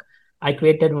work, I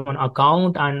created one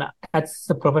account and that's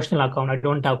a professional account. I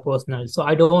don't have personal. So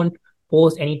I don't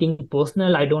post anything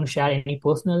personal. I don't share any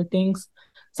personal things.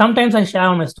 Sometimes I share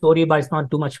on my story, but it's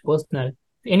not too much personal.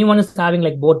 If anyone is having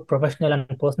like both professional and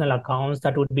personal accounts,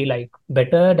 that would be like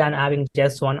better than having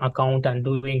just one account and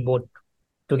doing both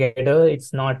together.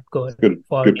 It's not good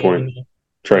for Good point. me.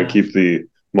 Try and Yeah. keep the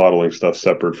modeling stuff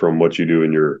separate from what you do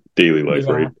in your daily life,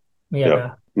 Yeah. right?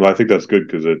 Yeah. Well, I think that's good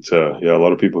because it's a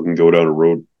lot of people can go down a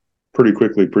road pretty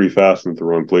quickly, pretty fast into the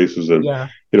wrong places. And Yeah.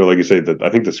 like you say, that I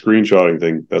think the screenshotting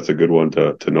thing, that's a good one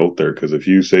to note there, because if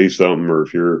you say something or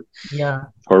if you're Yeah.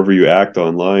 however you act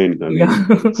online, I mean,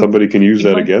 Yeah. somebody can use It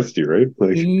that might, against you, right?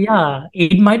 Like, yeah.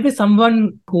 It might be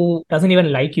someone who doesn't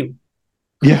even like you.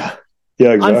 yeah,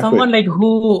 yeah, And exactly. someone like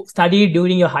who studied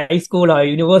during your high school or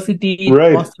university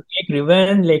Right. wants to take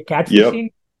revenge, like Yep. catfishing.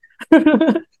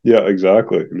 Yeah,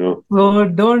 exactly. No. So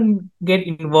don't get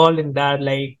involved in that.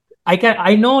 Like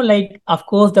I know, like, of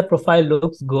course the profile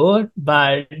looks good,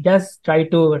 but just try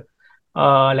to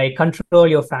like control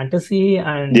your fantasy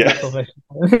and be Yeah,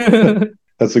 professional.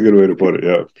 that's a good way to put it.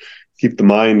 Yeah. Keep the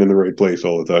mind in the right place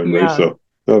all the time, right? Yeah. So,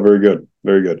 oh, very good.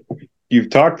 Very good. You've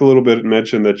talked a little bit and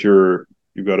mentioned that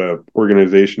you've got a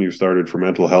organization you've started for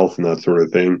mental health and that sort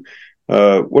of thing.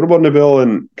 What about Nabil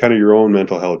and kind of your own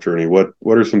mental health journey? What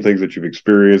are some things that you've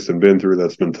experienced and been through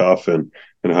that's been tough, and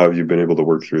how have you been able to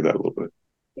work through that a little bit?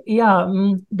 Yeah,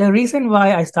 the reason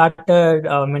why I started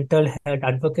mental health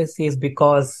advocacy is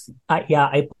because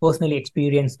I personally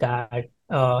experienced that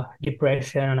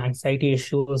depression and anxiety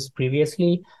issues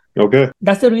previously. Okay.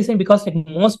 That's the reason, because like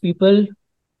most people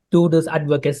do this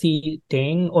advocacy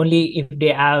thing only if they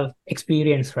have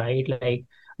experience, right? Like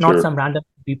not Sure. some random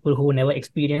people who never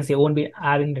experience, they won't be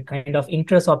having the kind of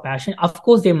interest or passion. Of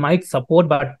course, they might support,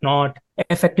 but not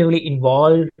effectively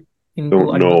involved into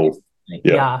Don't advocacy. know. Like,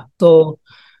 Yeah. yeah. So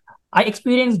I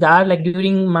experienced that like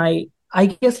during my, I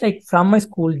guess like from my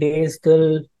school days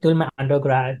till my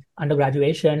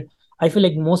undergraduation. I feel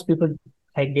like most people,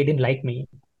 like, they didn't like me,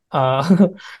 uh,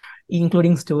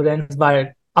 including students.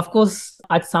 But of course,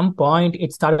 at some point,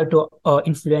 it started to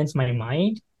influence my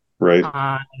mind, Right.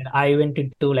 and I went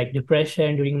into like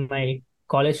depression during my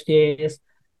college days.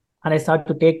 And I started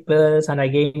to take pills, and I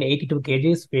gained 82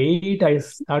 kgs weight. I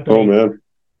started to Oh like man.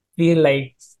 feel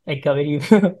like a very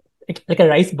like a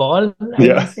rice ball, I can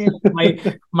Yeah. say.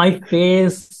 My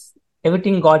face,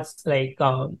 everything got like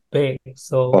big.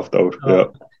 So Puffed out. uh, Yeah.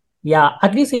 yeah,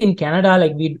 at least in Canada,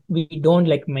 like we don't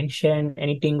like mention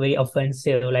anything very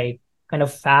offensive, like kind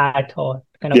of fat or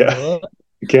kind of Yeah. word.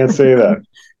 You can't say that.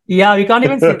 Yeah, we can't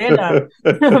even say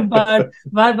that.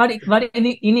 But in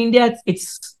India,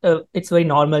 it's very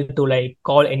normal to like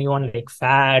call anyone like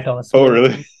fat or Oh really?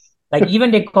 slim. Like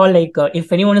even they call like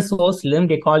if anyone is so slim,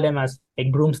 they call them as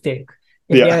like broomstick.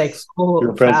 If they're Yeah. like Your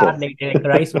so fat, pencil. like they're like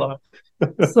rice ball.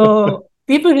 So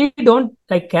people really don't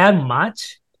like care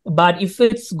much. But if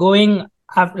it's going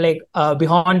up like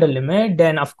beyond the limit,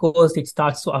 then of course it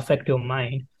starts to affect your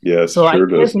mind. Yes, So I sure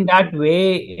guess does. in that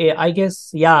way, I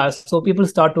guess, yeah. So people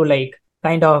start to like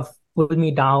kind of pull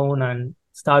me down and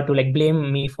start to like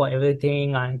blame me for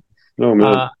everything. And Oh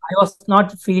man. I was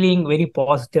not feeling very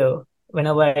positive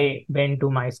whenever I went to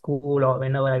my school or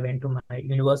whenever I went to my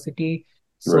university.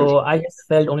 Right. So I just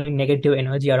felt only negative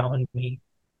energy around me.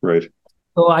 Right.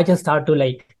 So I just start to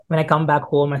like, when I come back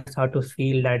home, I start to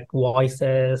feel that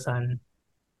voices and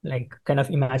like kind of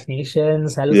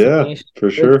imaginations, Yeah, hallucinations, for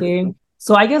sure. everything.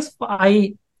 So I guess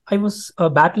I was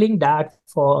battling that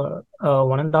for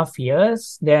 1.5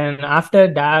 years. Then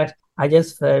after that, I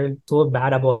just felt so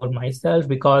bad about myself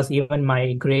because even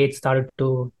my grades started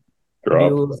to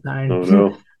Drop. reduce, and Oh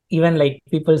no. even like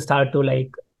people start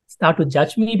to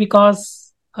judge me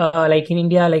because like in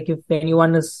India, like if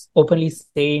anyone is openly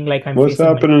saying like I'm What's facing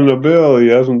happening to mental, Bill? He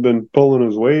hasn't been pulling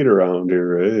his weight around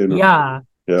here, eh? yeah.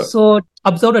 Yeah, So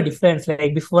observe the difference,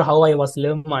 like before how I was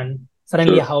slim and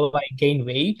suddenly sure. how I gained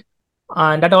weight.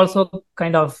 And that also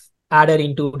kind of added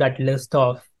into that list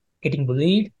of getting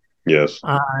bullied. Yes.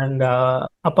 And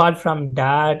apart from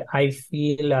that, I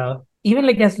feel even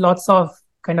like there's lots of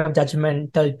kind of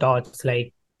judgmental thoughts.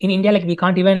 Like in India, like we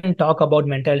can't even talk about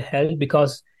mental health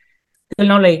because till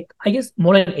now, like I guess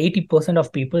more than 80%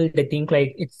 of people, they think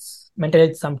like it's mental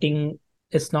health something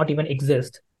is not even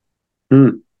exist. Hmm.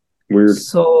 Weird.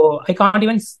 So I can't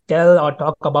even tell or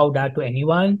talk about that to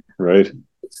anyone. Right.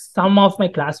 Some of my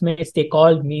classmates, they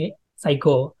called me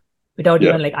psycho without Yeah,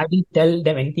 even like I didn't tell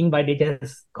them anything, but they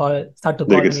just start to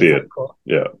they call could me see it. psycho.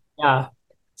 Yeah. Yeah.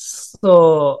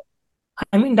 So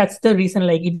I mean that's the reason,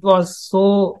 like it was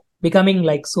so becoming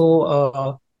like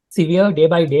so severe day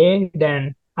by day.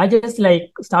 Then I just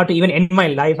like start to even end my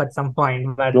life at some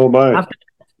point. But Oh my. after,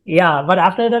 yeah, but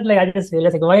after that, like I just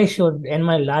realized like why I should end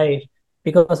my life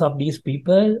because of these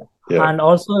people. Yeah. And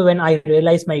also when I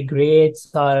realized my grades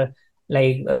are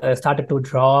like started to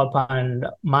drop, and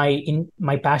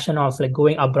my passion of like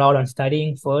going abroad and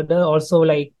studying further also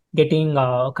like getting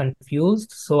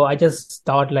confused. So I just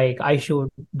thought like I should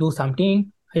do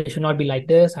something. I should not be like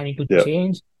this. I need to Yeah.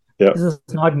 change. Yeah. This is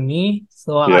not me.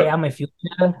 So I Yeah. am a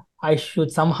future. I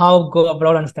should somehow go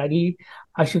abroad and study.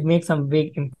 I should make some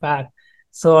big impact.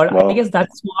 So I Wow. guess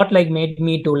that's what like made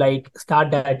me to like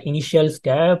start that initial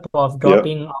step of Yeah.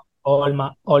 dropping all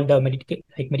the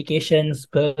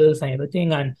medications, pills, and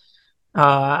everything. And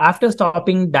after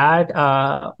stopping that,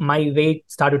 my weight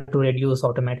started to reduce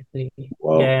automatically.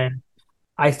 Wow. Then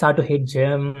I start to hit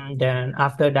gym. Then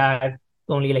after that,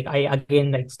 only like I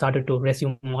again like started to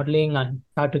resume modeling and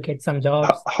start to get some jobs.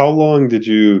 How long did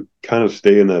you kind of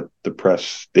stay in that depressed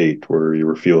state where you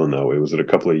were feeling that way? Was it a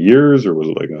couple of years, or was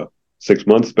it like a 6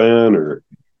 month span, or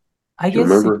I do you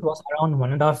guess it remember? was around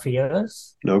 1.5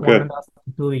 years, Okay. 1.5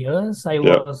 to 2 years.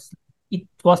 Yeah. It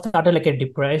was started like a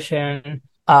depression.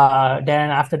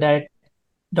 Then after that,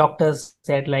 doctors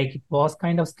said like it was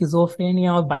kind of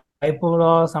schizophrenia or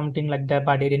bipolar or something like that,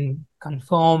 but they didn't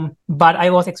confirm. But I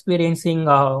was experiencing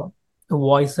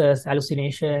voices,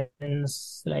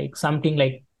 hallucinations, like something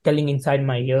like telling inside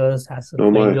my ears as if Oh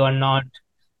like my. you are not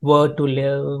worth to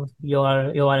live, you are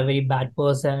a very bad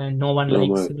person, no one Oh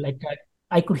likes my. you, like that.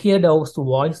 I could hear those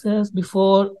voices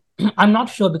before. I'm not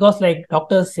sure because like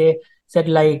doctors said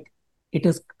like it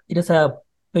is a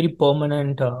very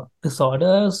permanent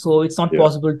disorder, so it's not Yeah.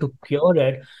 possible to cure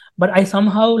it. But I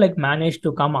somehow like managed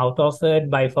to come out of it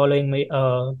by following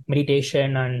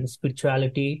meditation and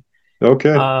spirituality.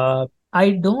 Okay. uh,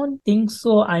 I don't think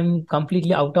so I'm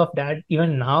completely out of that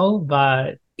even now,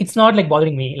 but it's not like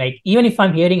bothering me. Like even if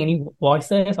I'm hearing any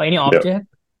voices or any Yeah. object,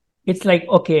 it's like,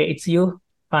 okay, it's you,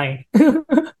 fine.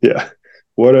 Yeah.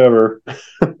 Whatever.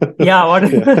 Yeah, what?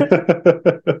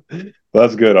 Yeah.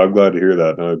 That's good. I'm glad to hear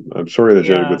that. I'm sorry that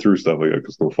you had to go Yeah. through stuff like that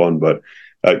because it's no fun. But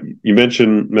you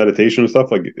mentioned meditation and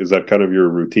stuff. Like, is that kind of your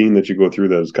routine that you go through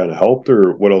that has kind of helped,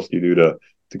 or what else do you do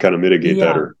to kind of mitigate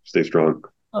that Yeah. or stay strong?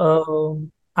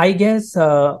 I guess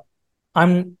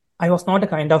I was not the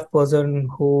kind of person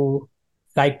who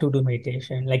liked to do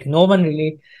meditation. Like no one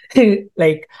really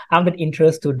like have that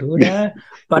interest to do that. The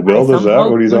But I Bill does that? somehow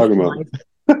What are you pushed talking about?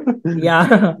 my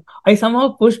yeah, I somehow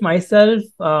pushed myself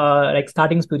like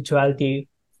starting spirituality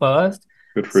first.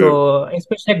 Good for you. So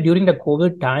especially like, during the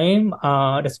COVID time,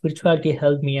 the spirituality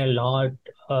helped me a lot.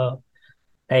 Uh,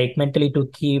 like mentally to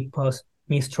keep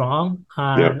me strong,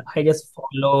 Yeah. and I just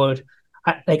followed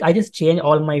I just changed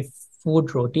all my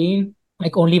food routine,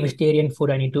 like only vegetarian food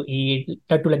I need to eat,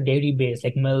 that to like dairy based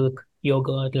like milk,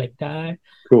 yogurt, like that. And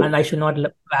Cool. I should not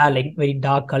wear like very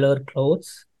dark colored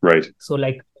clothes, Right. so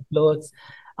like clothes.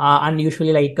 And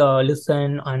usually like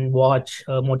listen and watch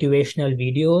motivational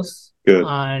videos Good.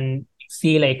 and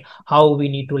see like how we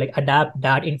need to like adapt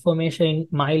that information in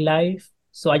my life.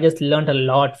 So I just learned a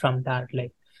lot from that.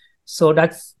 Like so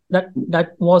that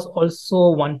was also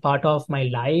one part of my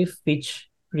life which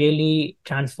really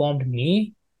transformed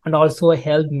me and also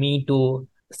helped me to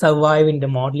survive in the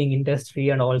modeling industry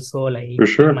and also like For in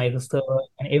sure. my research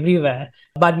and everywhere.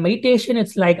 But meditation,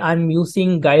 it's like I'm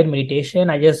using guided meditation.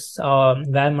 I just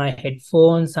wear my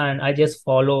headphones and I just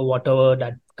follow whatever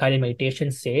that guided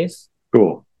meditation says.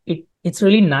 Cool. It's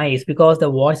really nice because the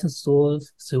voice is so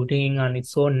soothing and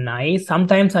it's so nice.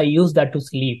 Sometimes I use that to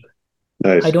sleep.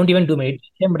 I Nice. don't even do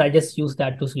meditation, but I just use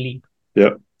that to sleep.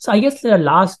 Yep. So I guess the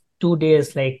last 2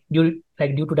 days, due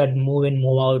to that move in,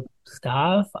 move out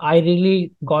stuff, I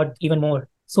really got even more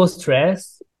so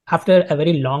stressed after a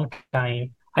very long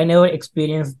time. I never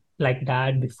experienced like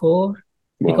that before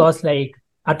Wow. because like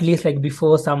at least like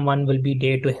before someone will be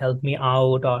there to help me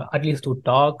out or at least to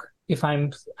talk if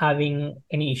I'm having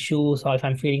any issues or if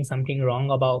I'm feeling something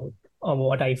wrong about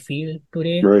what I feel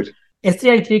today. Right.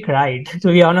 Yesterday I actually cried. To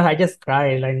be honest, I just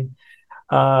cried and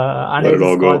Let I it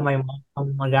all just called go. my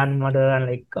mom, my grandmother, and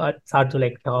like start to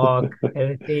like talk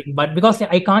everything. But because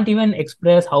like, I can't even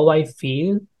express how I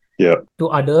feel Yeah. to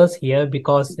others here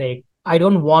because like I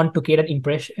don't want to create an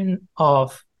impression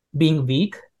of being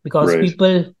weak because Right.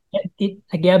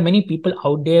 like, there are many people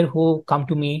out there who come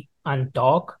to me and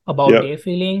talk about Yeah. their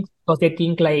feelings because they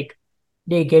think like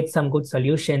they get some good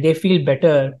solution. They feel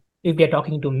better if they're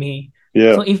talking to me.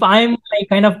 Yeah. So if I'm like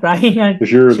kind of crying and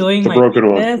If you're showing the my broken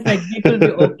one. weakness, like people will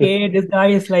be okay. This guy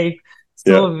is like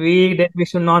Yeah. so weak that we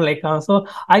should not like. So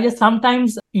I just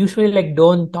sometimes usually like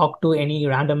don't talk to any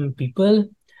random people.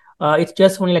 It's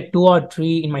just only like two or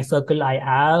three in my circle I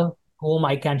have whom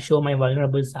I can show my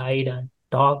vulnerable side and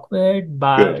talk with. Good.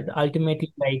 But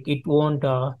ultimately, like it won't.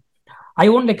 I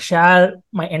won't like share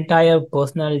my entire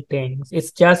personal things.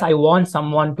 It's just I want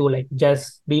someone to like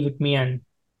just be with me and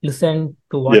listen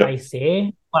to what Yeah. I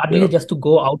say, or at Yeah. least just to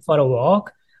go out for a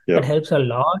walk. Yeah. That helps a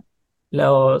lot.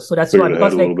 So that's why Clear the head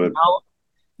because a like little bit. now,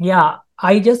 yeah,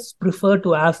 I just prefer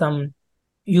to have some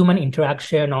human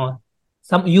interaction or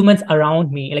some humans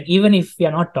around me. Like even if we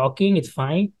are not talking, it's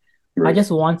fine. I Right.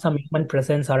 just want some human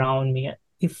presence around me.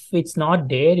 If it's not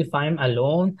there, if I'm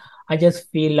alone, I just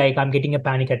feel like I'm getting a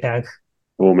panic attack.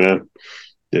 Oh man.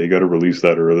 Yeah, you got to release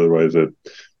that, or otherwise it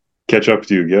catch up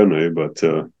to you again, eh? But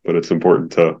it's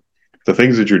important to the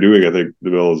things that you're doing. I think the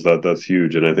bill is that's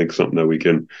huge, and I think something that we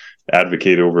can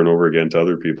advocate over and over again to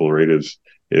other people. Right?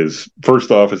 Is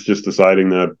first off, it's just deciding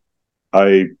that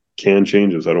I can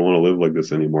change this. I don't want to live like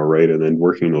this anymore, right? And then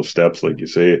working those steps, like you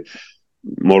say,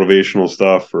 motivational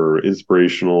stuff or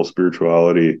inspirational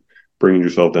spirituality, bringing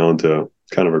yourself down to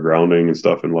kind of a grounding and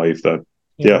stuff in life. That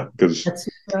because That's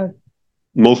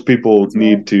most people that's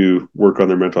need to work on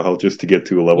their mental health just to get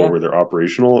to a level yeah, where they're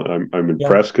operational. I'm yeah,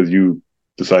 impressed because you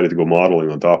decided to go modeling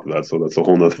on top of that, so that's a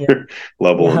whole nother yeah,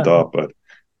 level on yeah. top. But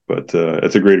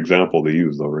it's a great example to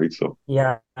use, though, right? So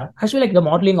Yeah, actually, like the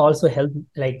modeling also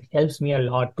helps me a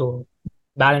lot to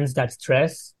balance that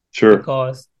stress sure,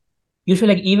 because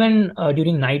usually, like even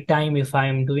during nighttime, if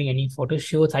I'm doing any photo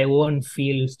shoots, I won't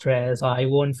feel stressed or I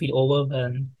won't feel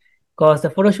overwhelmed because the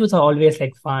photo shoots are always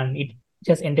like fun. It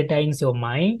just entertains your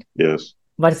mind. yes,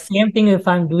 But same thing if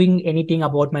I'm doing anything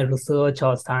about my research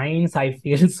or science, I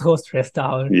feel so stressed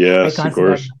out. I yes, of can't sit at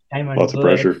course, time and lots of do it.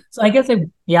 pressure. So I guess like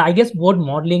yeah, I guess both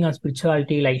modeling and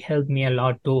spirituality like helped me a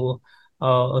lot to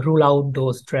rule out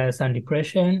those stress and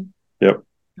depression Yep,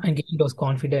 and getting those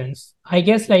confidence. I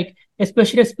guess like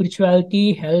especially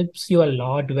spirituality helps you a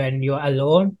lot when you're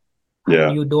alone and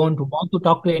yeah, you don't want to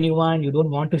talk to anyone, you don't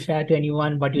want to share to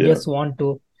anyone, but you yeah. just want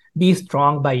to be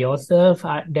strong by yourself.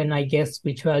 Then I guess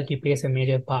spirituality plays a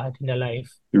major part in the life.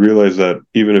 You realize that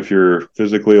even if you're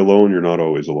physically alone, you're not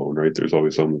always alone, right? There's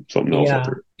always something else out Yeah,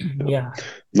 there. Yeah. yeah,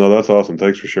 No, that's awesome.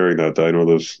 Thanks for sharing that. I know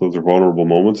those are vulnerable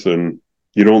moments, and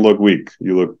you don't look weak.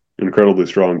 You look incredibly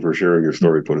strong for sharing your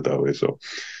story. Put it that way. So,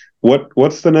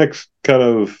 what's the next kind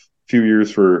of few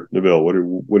years for Nabil?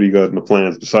 What do you got in the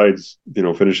plans besides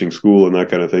finishing school and that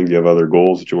kind of thing? Do you have other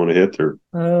goals that you want to hit or?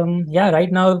 yeah.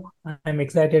 Right now, I'm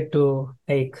excited to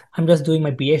I'm just doing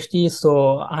my PhD,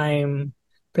 so I'm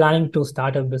planning to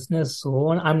start a business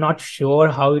soon. I'm not sure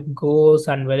how it goes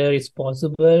and whether it's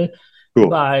possible, Cool.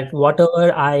 but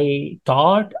whatever I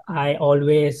taught, I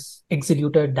always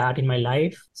executed that in my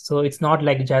life. So it's not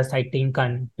like just I think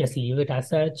and just leave it as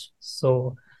such.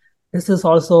 So this is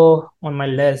also on my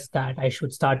list that I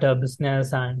should start a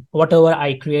business and whatever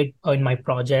I create in my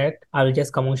project, I will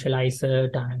just commercialize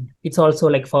it. And it's also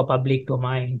like for public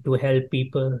domain to help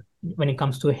people when it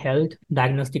comes to health.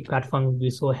 Diagnostic platform will be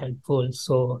so helpful.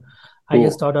 So I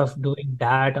just Cool. thought of doing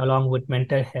that along with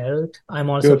mental health. I'm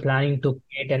also Good. planning to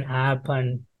create an app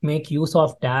and make use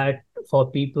of that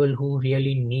for people who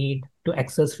really need to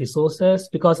access resources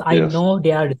because I Yes. know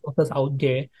there are resources out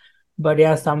there, but there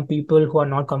are some people who are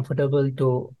not comfortable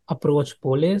to approach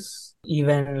police,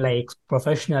 even like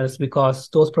professionals, because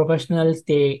those professionals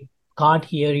they can't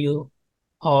hear you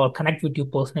or connect with you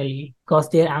personally because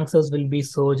their answers will be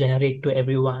so generic to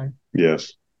everyone.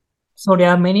 Yes. So there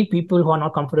are many people who are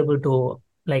not comfortable to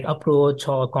like approach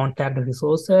or contact the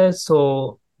resources.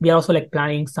 So we are also like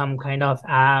planning some kind of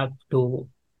app to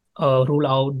rule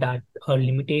out that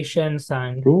limitations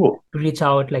and Cool. to reach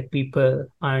out like people.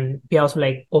 And we are also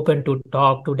like open to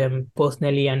talk to them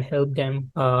personally and help them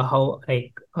how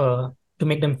to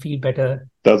make them feel better.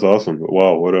 That's awesome.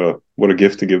 Wow, what a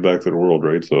gift to give back to the world,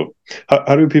 right? So,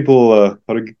 how do people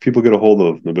get a hold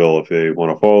of Nabil if they want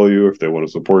to follow you, if they want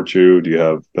to support you? Do you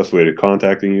have best way to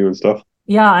contacting you and stuff?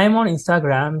 Yeah, I'm on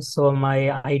Instagram, so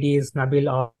my ID is Nabil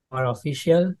or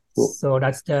official. Cool. So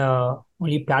that's the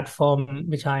only platform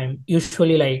which I'm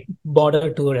usually like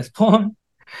bother to respond.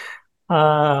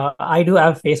 I do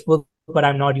have Facebook, but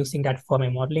I'm not using that for my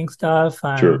modeling stuff,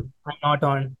 Sure.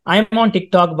 and I'm on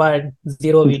TikTok, but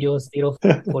zero videos, zero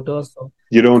photos. So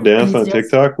You don't dance it's on just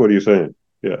TikTok? What are you saying?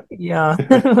 Yeah. yeah.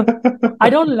 I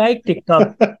don't like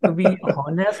TikTok. To be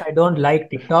honest, I don't like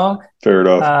TikTok. Fair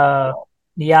enough. Uh,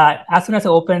 yeah, as soon as I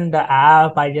open the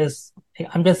app, I'm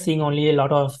just seeing only a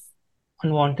lot of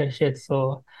unwanted shit.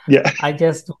 So Yeah. I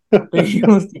just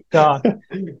use TikTok.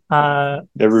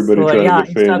 Everybody So trying to yeah,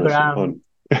 get famous Instagram. on.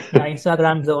 Yeah,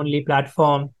 Instagram is the only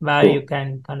platform where you Cool.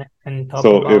 can connect and talk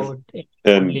So if about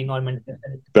and modeling or mental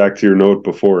health. back to your note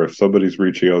before, if somebody's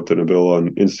reaching out to Nabil on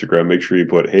Instagram, make sure you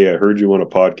put, "Hey, I heard you on a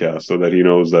podcast," so that he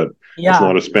knows that it's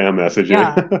not Yeah, a spam message.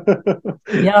 yeah,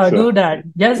 yeah. So Do that.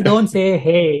 Just don't say,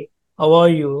 "Hey, how are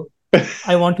you?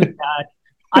 I want to chat."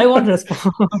 I won't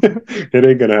respond. it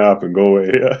ain't gonna happen. Go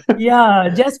away. Yeah. Yeah,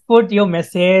 just put your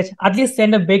message. At least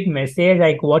send a big message,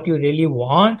 like what you really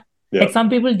want. Yeah. Like some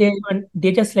people,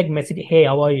 they just like message, "Hey,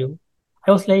 how are you?"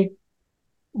 I was like,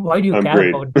 "Why do you I'm care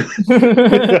great. about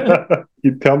that?"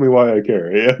 You tell me why I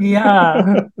care. Yeah.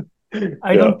 Yeah,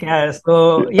 I Yeah. don't care.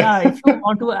 So yeah, Yeah. if you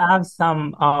want to have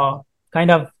some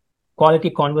kind of quality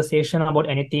conversation about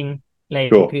anything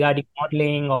like Cool. regarding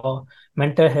modeling or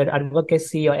mental health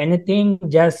advocacy or anything,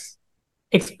 just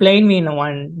explain me in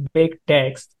one big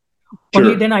text.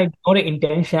 Only Sure. then I know the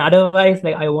intention. Otherwise,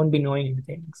 like I won't be knowing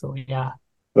anything. So yeah.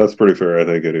 That's pretty fair, I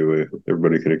think. Anyway,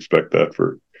 everybody can expect that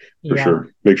for Yeah. sure.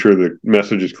 Make sure the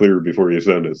message is clear before you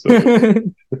send it. So,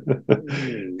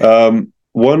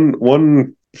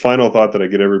 one final thought that I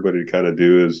get everybody to kind of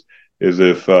do is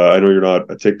if I know you're not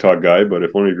a TikTok guy, but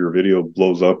if one of your video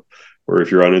blows up, or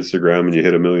if you're on Instagram and you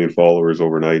hit 1 million followers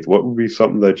overnight, what would be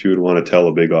something that you would want to tell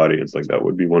a big audience? Like that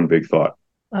would be one big thought.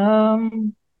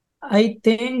 I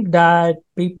think that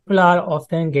people are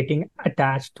often getting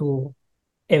attached to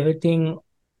everything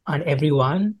and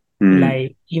everyone.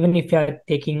 Like even if you're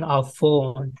taking our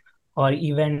phone or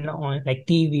even on like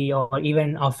TV or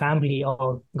even our family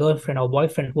or girlfriend or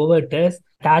boyfriend, whoever it is,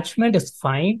 attachment is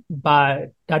fine,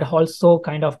 but that also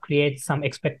kind of creates some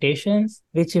expectations,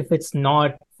 which if it's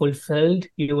not fulfilled,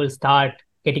 you will start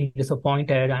getting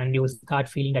disappointed and you will start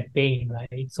feeling that pain,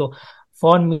 right? So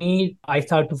for me, I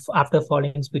started to, after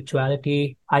following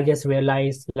spirituality, I just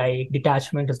realized like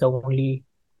detachment is the only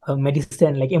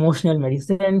medicine, like emotional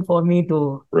medicine for me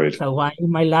to survive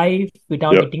my life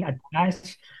without getting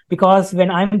attached. Because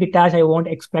when I'm detached, I won't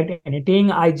expect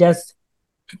anything. I just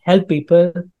help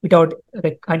people without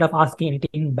like kind of asking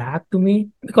anything back to me.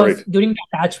 Because during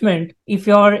attachment, if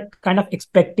you're kind of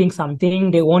expecting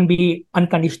something, there won't be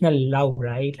unconditional love,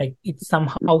 right? Like it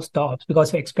somehow stops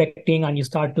because you're expecting and you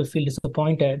start to feel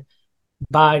disappointed.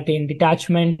 But in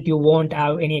detachment, you won't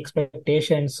have any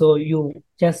expectations. So you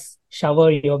just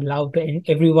shower your love to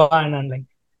everyone and like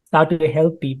start to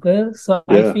help people. So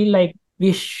I feel like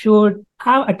we should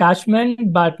have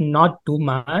attachment, but not too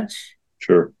much.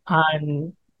 Sure.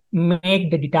 And make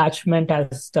the detachment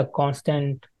as the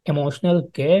constant emotional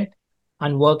care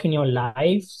and work in your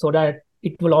life so that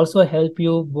it will also help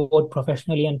you both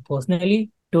professionally and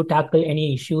personally to tackle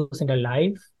any issues in their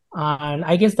life. And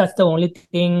I guess that's the only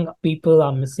thing people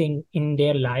are missing in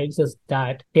their lives is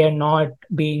that they're not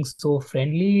being so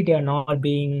friendly, they're not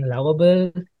being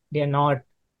lovable, they're not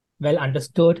well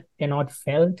understood, they're not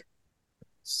felt.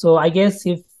 So I guess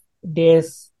if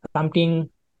there's something,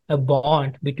 a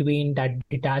bond between that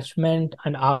detachment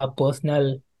and our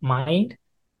personal mind,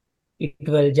 it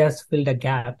will just fill the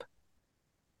gap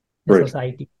in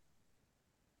society.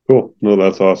 Cool. No,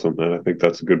 that's awesome. And I think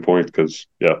that's a good point because,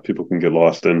 people can get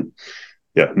lost in,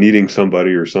 needing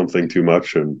somebody or something too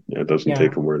much and it doesn't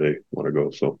take them where they want to go.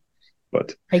 So,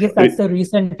 but I guess that's the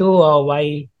reason too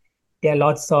why there are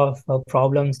lots of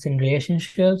problems in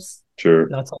relationships. Sure.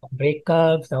 Lots of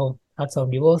breakups, lots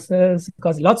of divorces,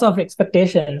 because lots of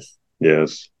expectations.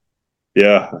 Yes.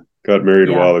 Yeah. Got married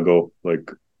a while ago, quite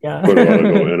a while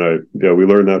ago. And we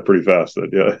learned that pretty fast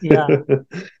that,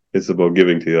 it's about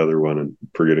giving to the other one and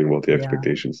forgetting about the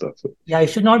expectation stuff. So. Yeah, it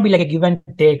should not be like a give and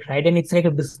take, right? And it's like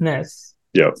a business.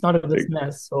 Yeah. It's not a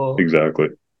business. So exactly.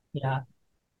 Yeah.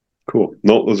 Cool.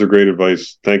 No, those are great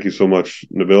advice. Thank you so much,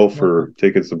 Nabil, for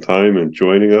taking some time and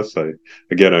joining us. I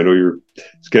know your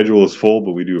schedule is full,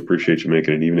 but we do appreciate you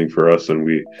making an evening for us, and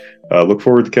we look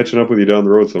forward to catching up with you down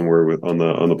the road somewhere on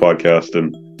the podcast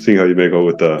and seeing how you make out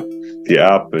with the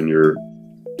app and your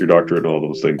doctorate and all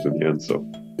those things in the end. So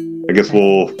I guess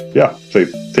we'll say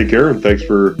take care and thanks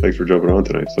for jumping on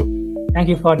tonight. So thank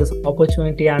you for this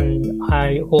opportunity, and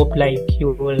I hope like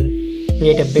you will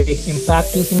create a big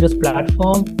impact using this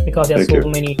platform because there are so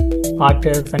many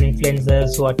artists and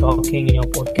influencers who are talking in your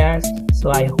podcast.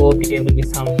 So I hope there will be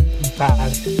some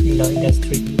impact in the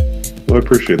industry. Well, I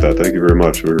appreciate that. Thank you very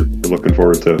much. We're looking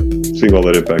forward to seeing all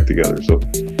that impact together. So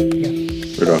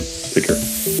right on. Take care.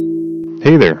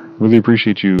 Hey there. Really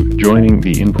appreciate you joining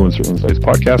the Influencer Insights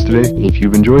podcast today. If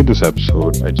you've enjoyed this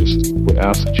episode, I just would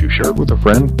ask that you share it with a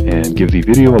friend and give the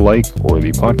video a like or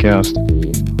the podcast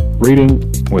a rating,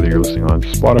 whether you're listening on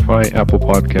Spotify, Apple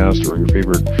Podcast, or your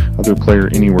favorite other player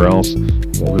anywhere else.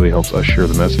 That really helps us share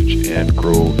the message and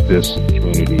grow this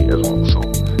community as well. So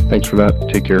thanks for that.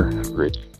 Take care. Have a great day.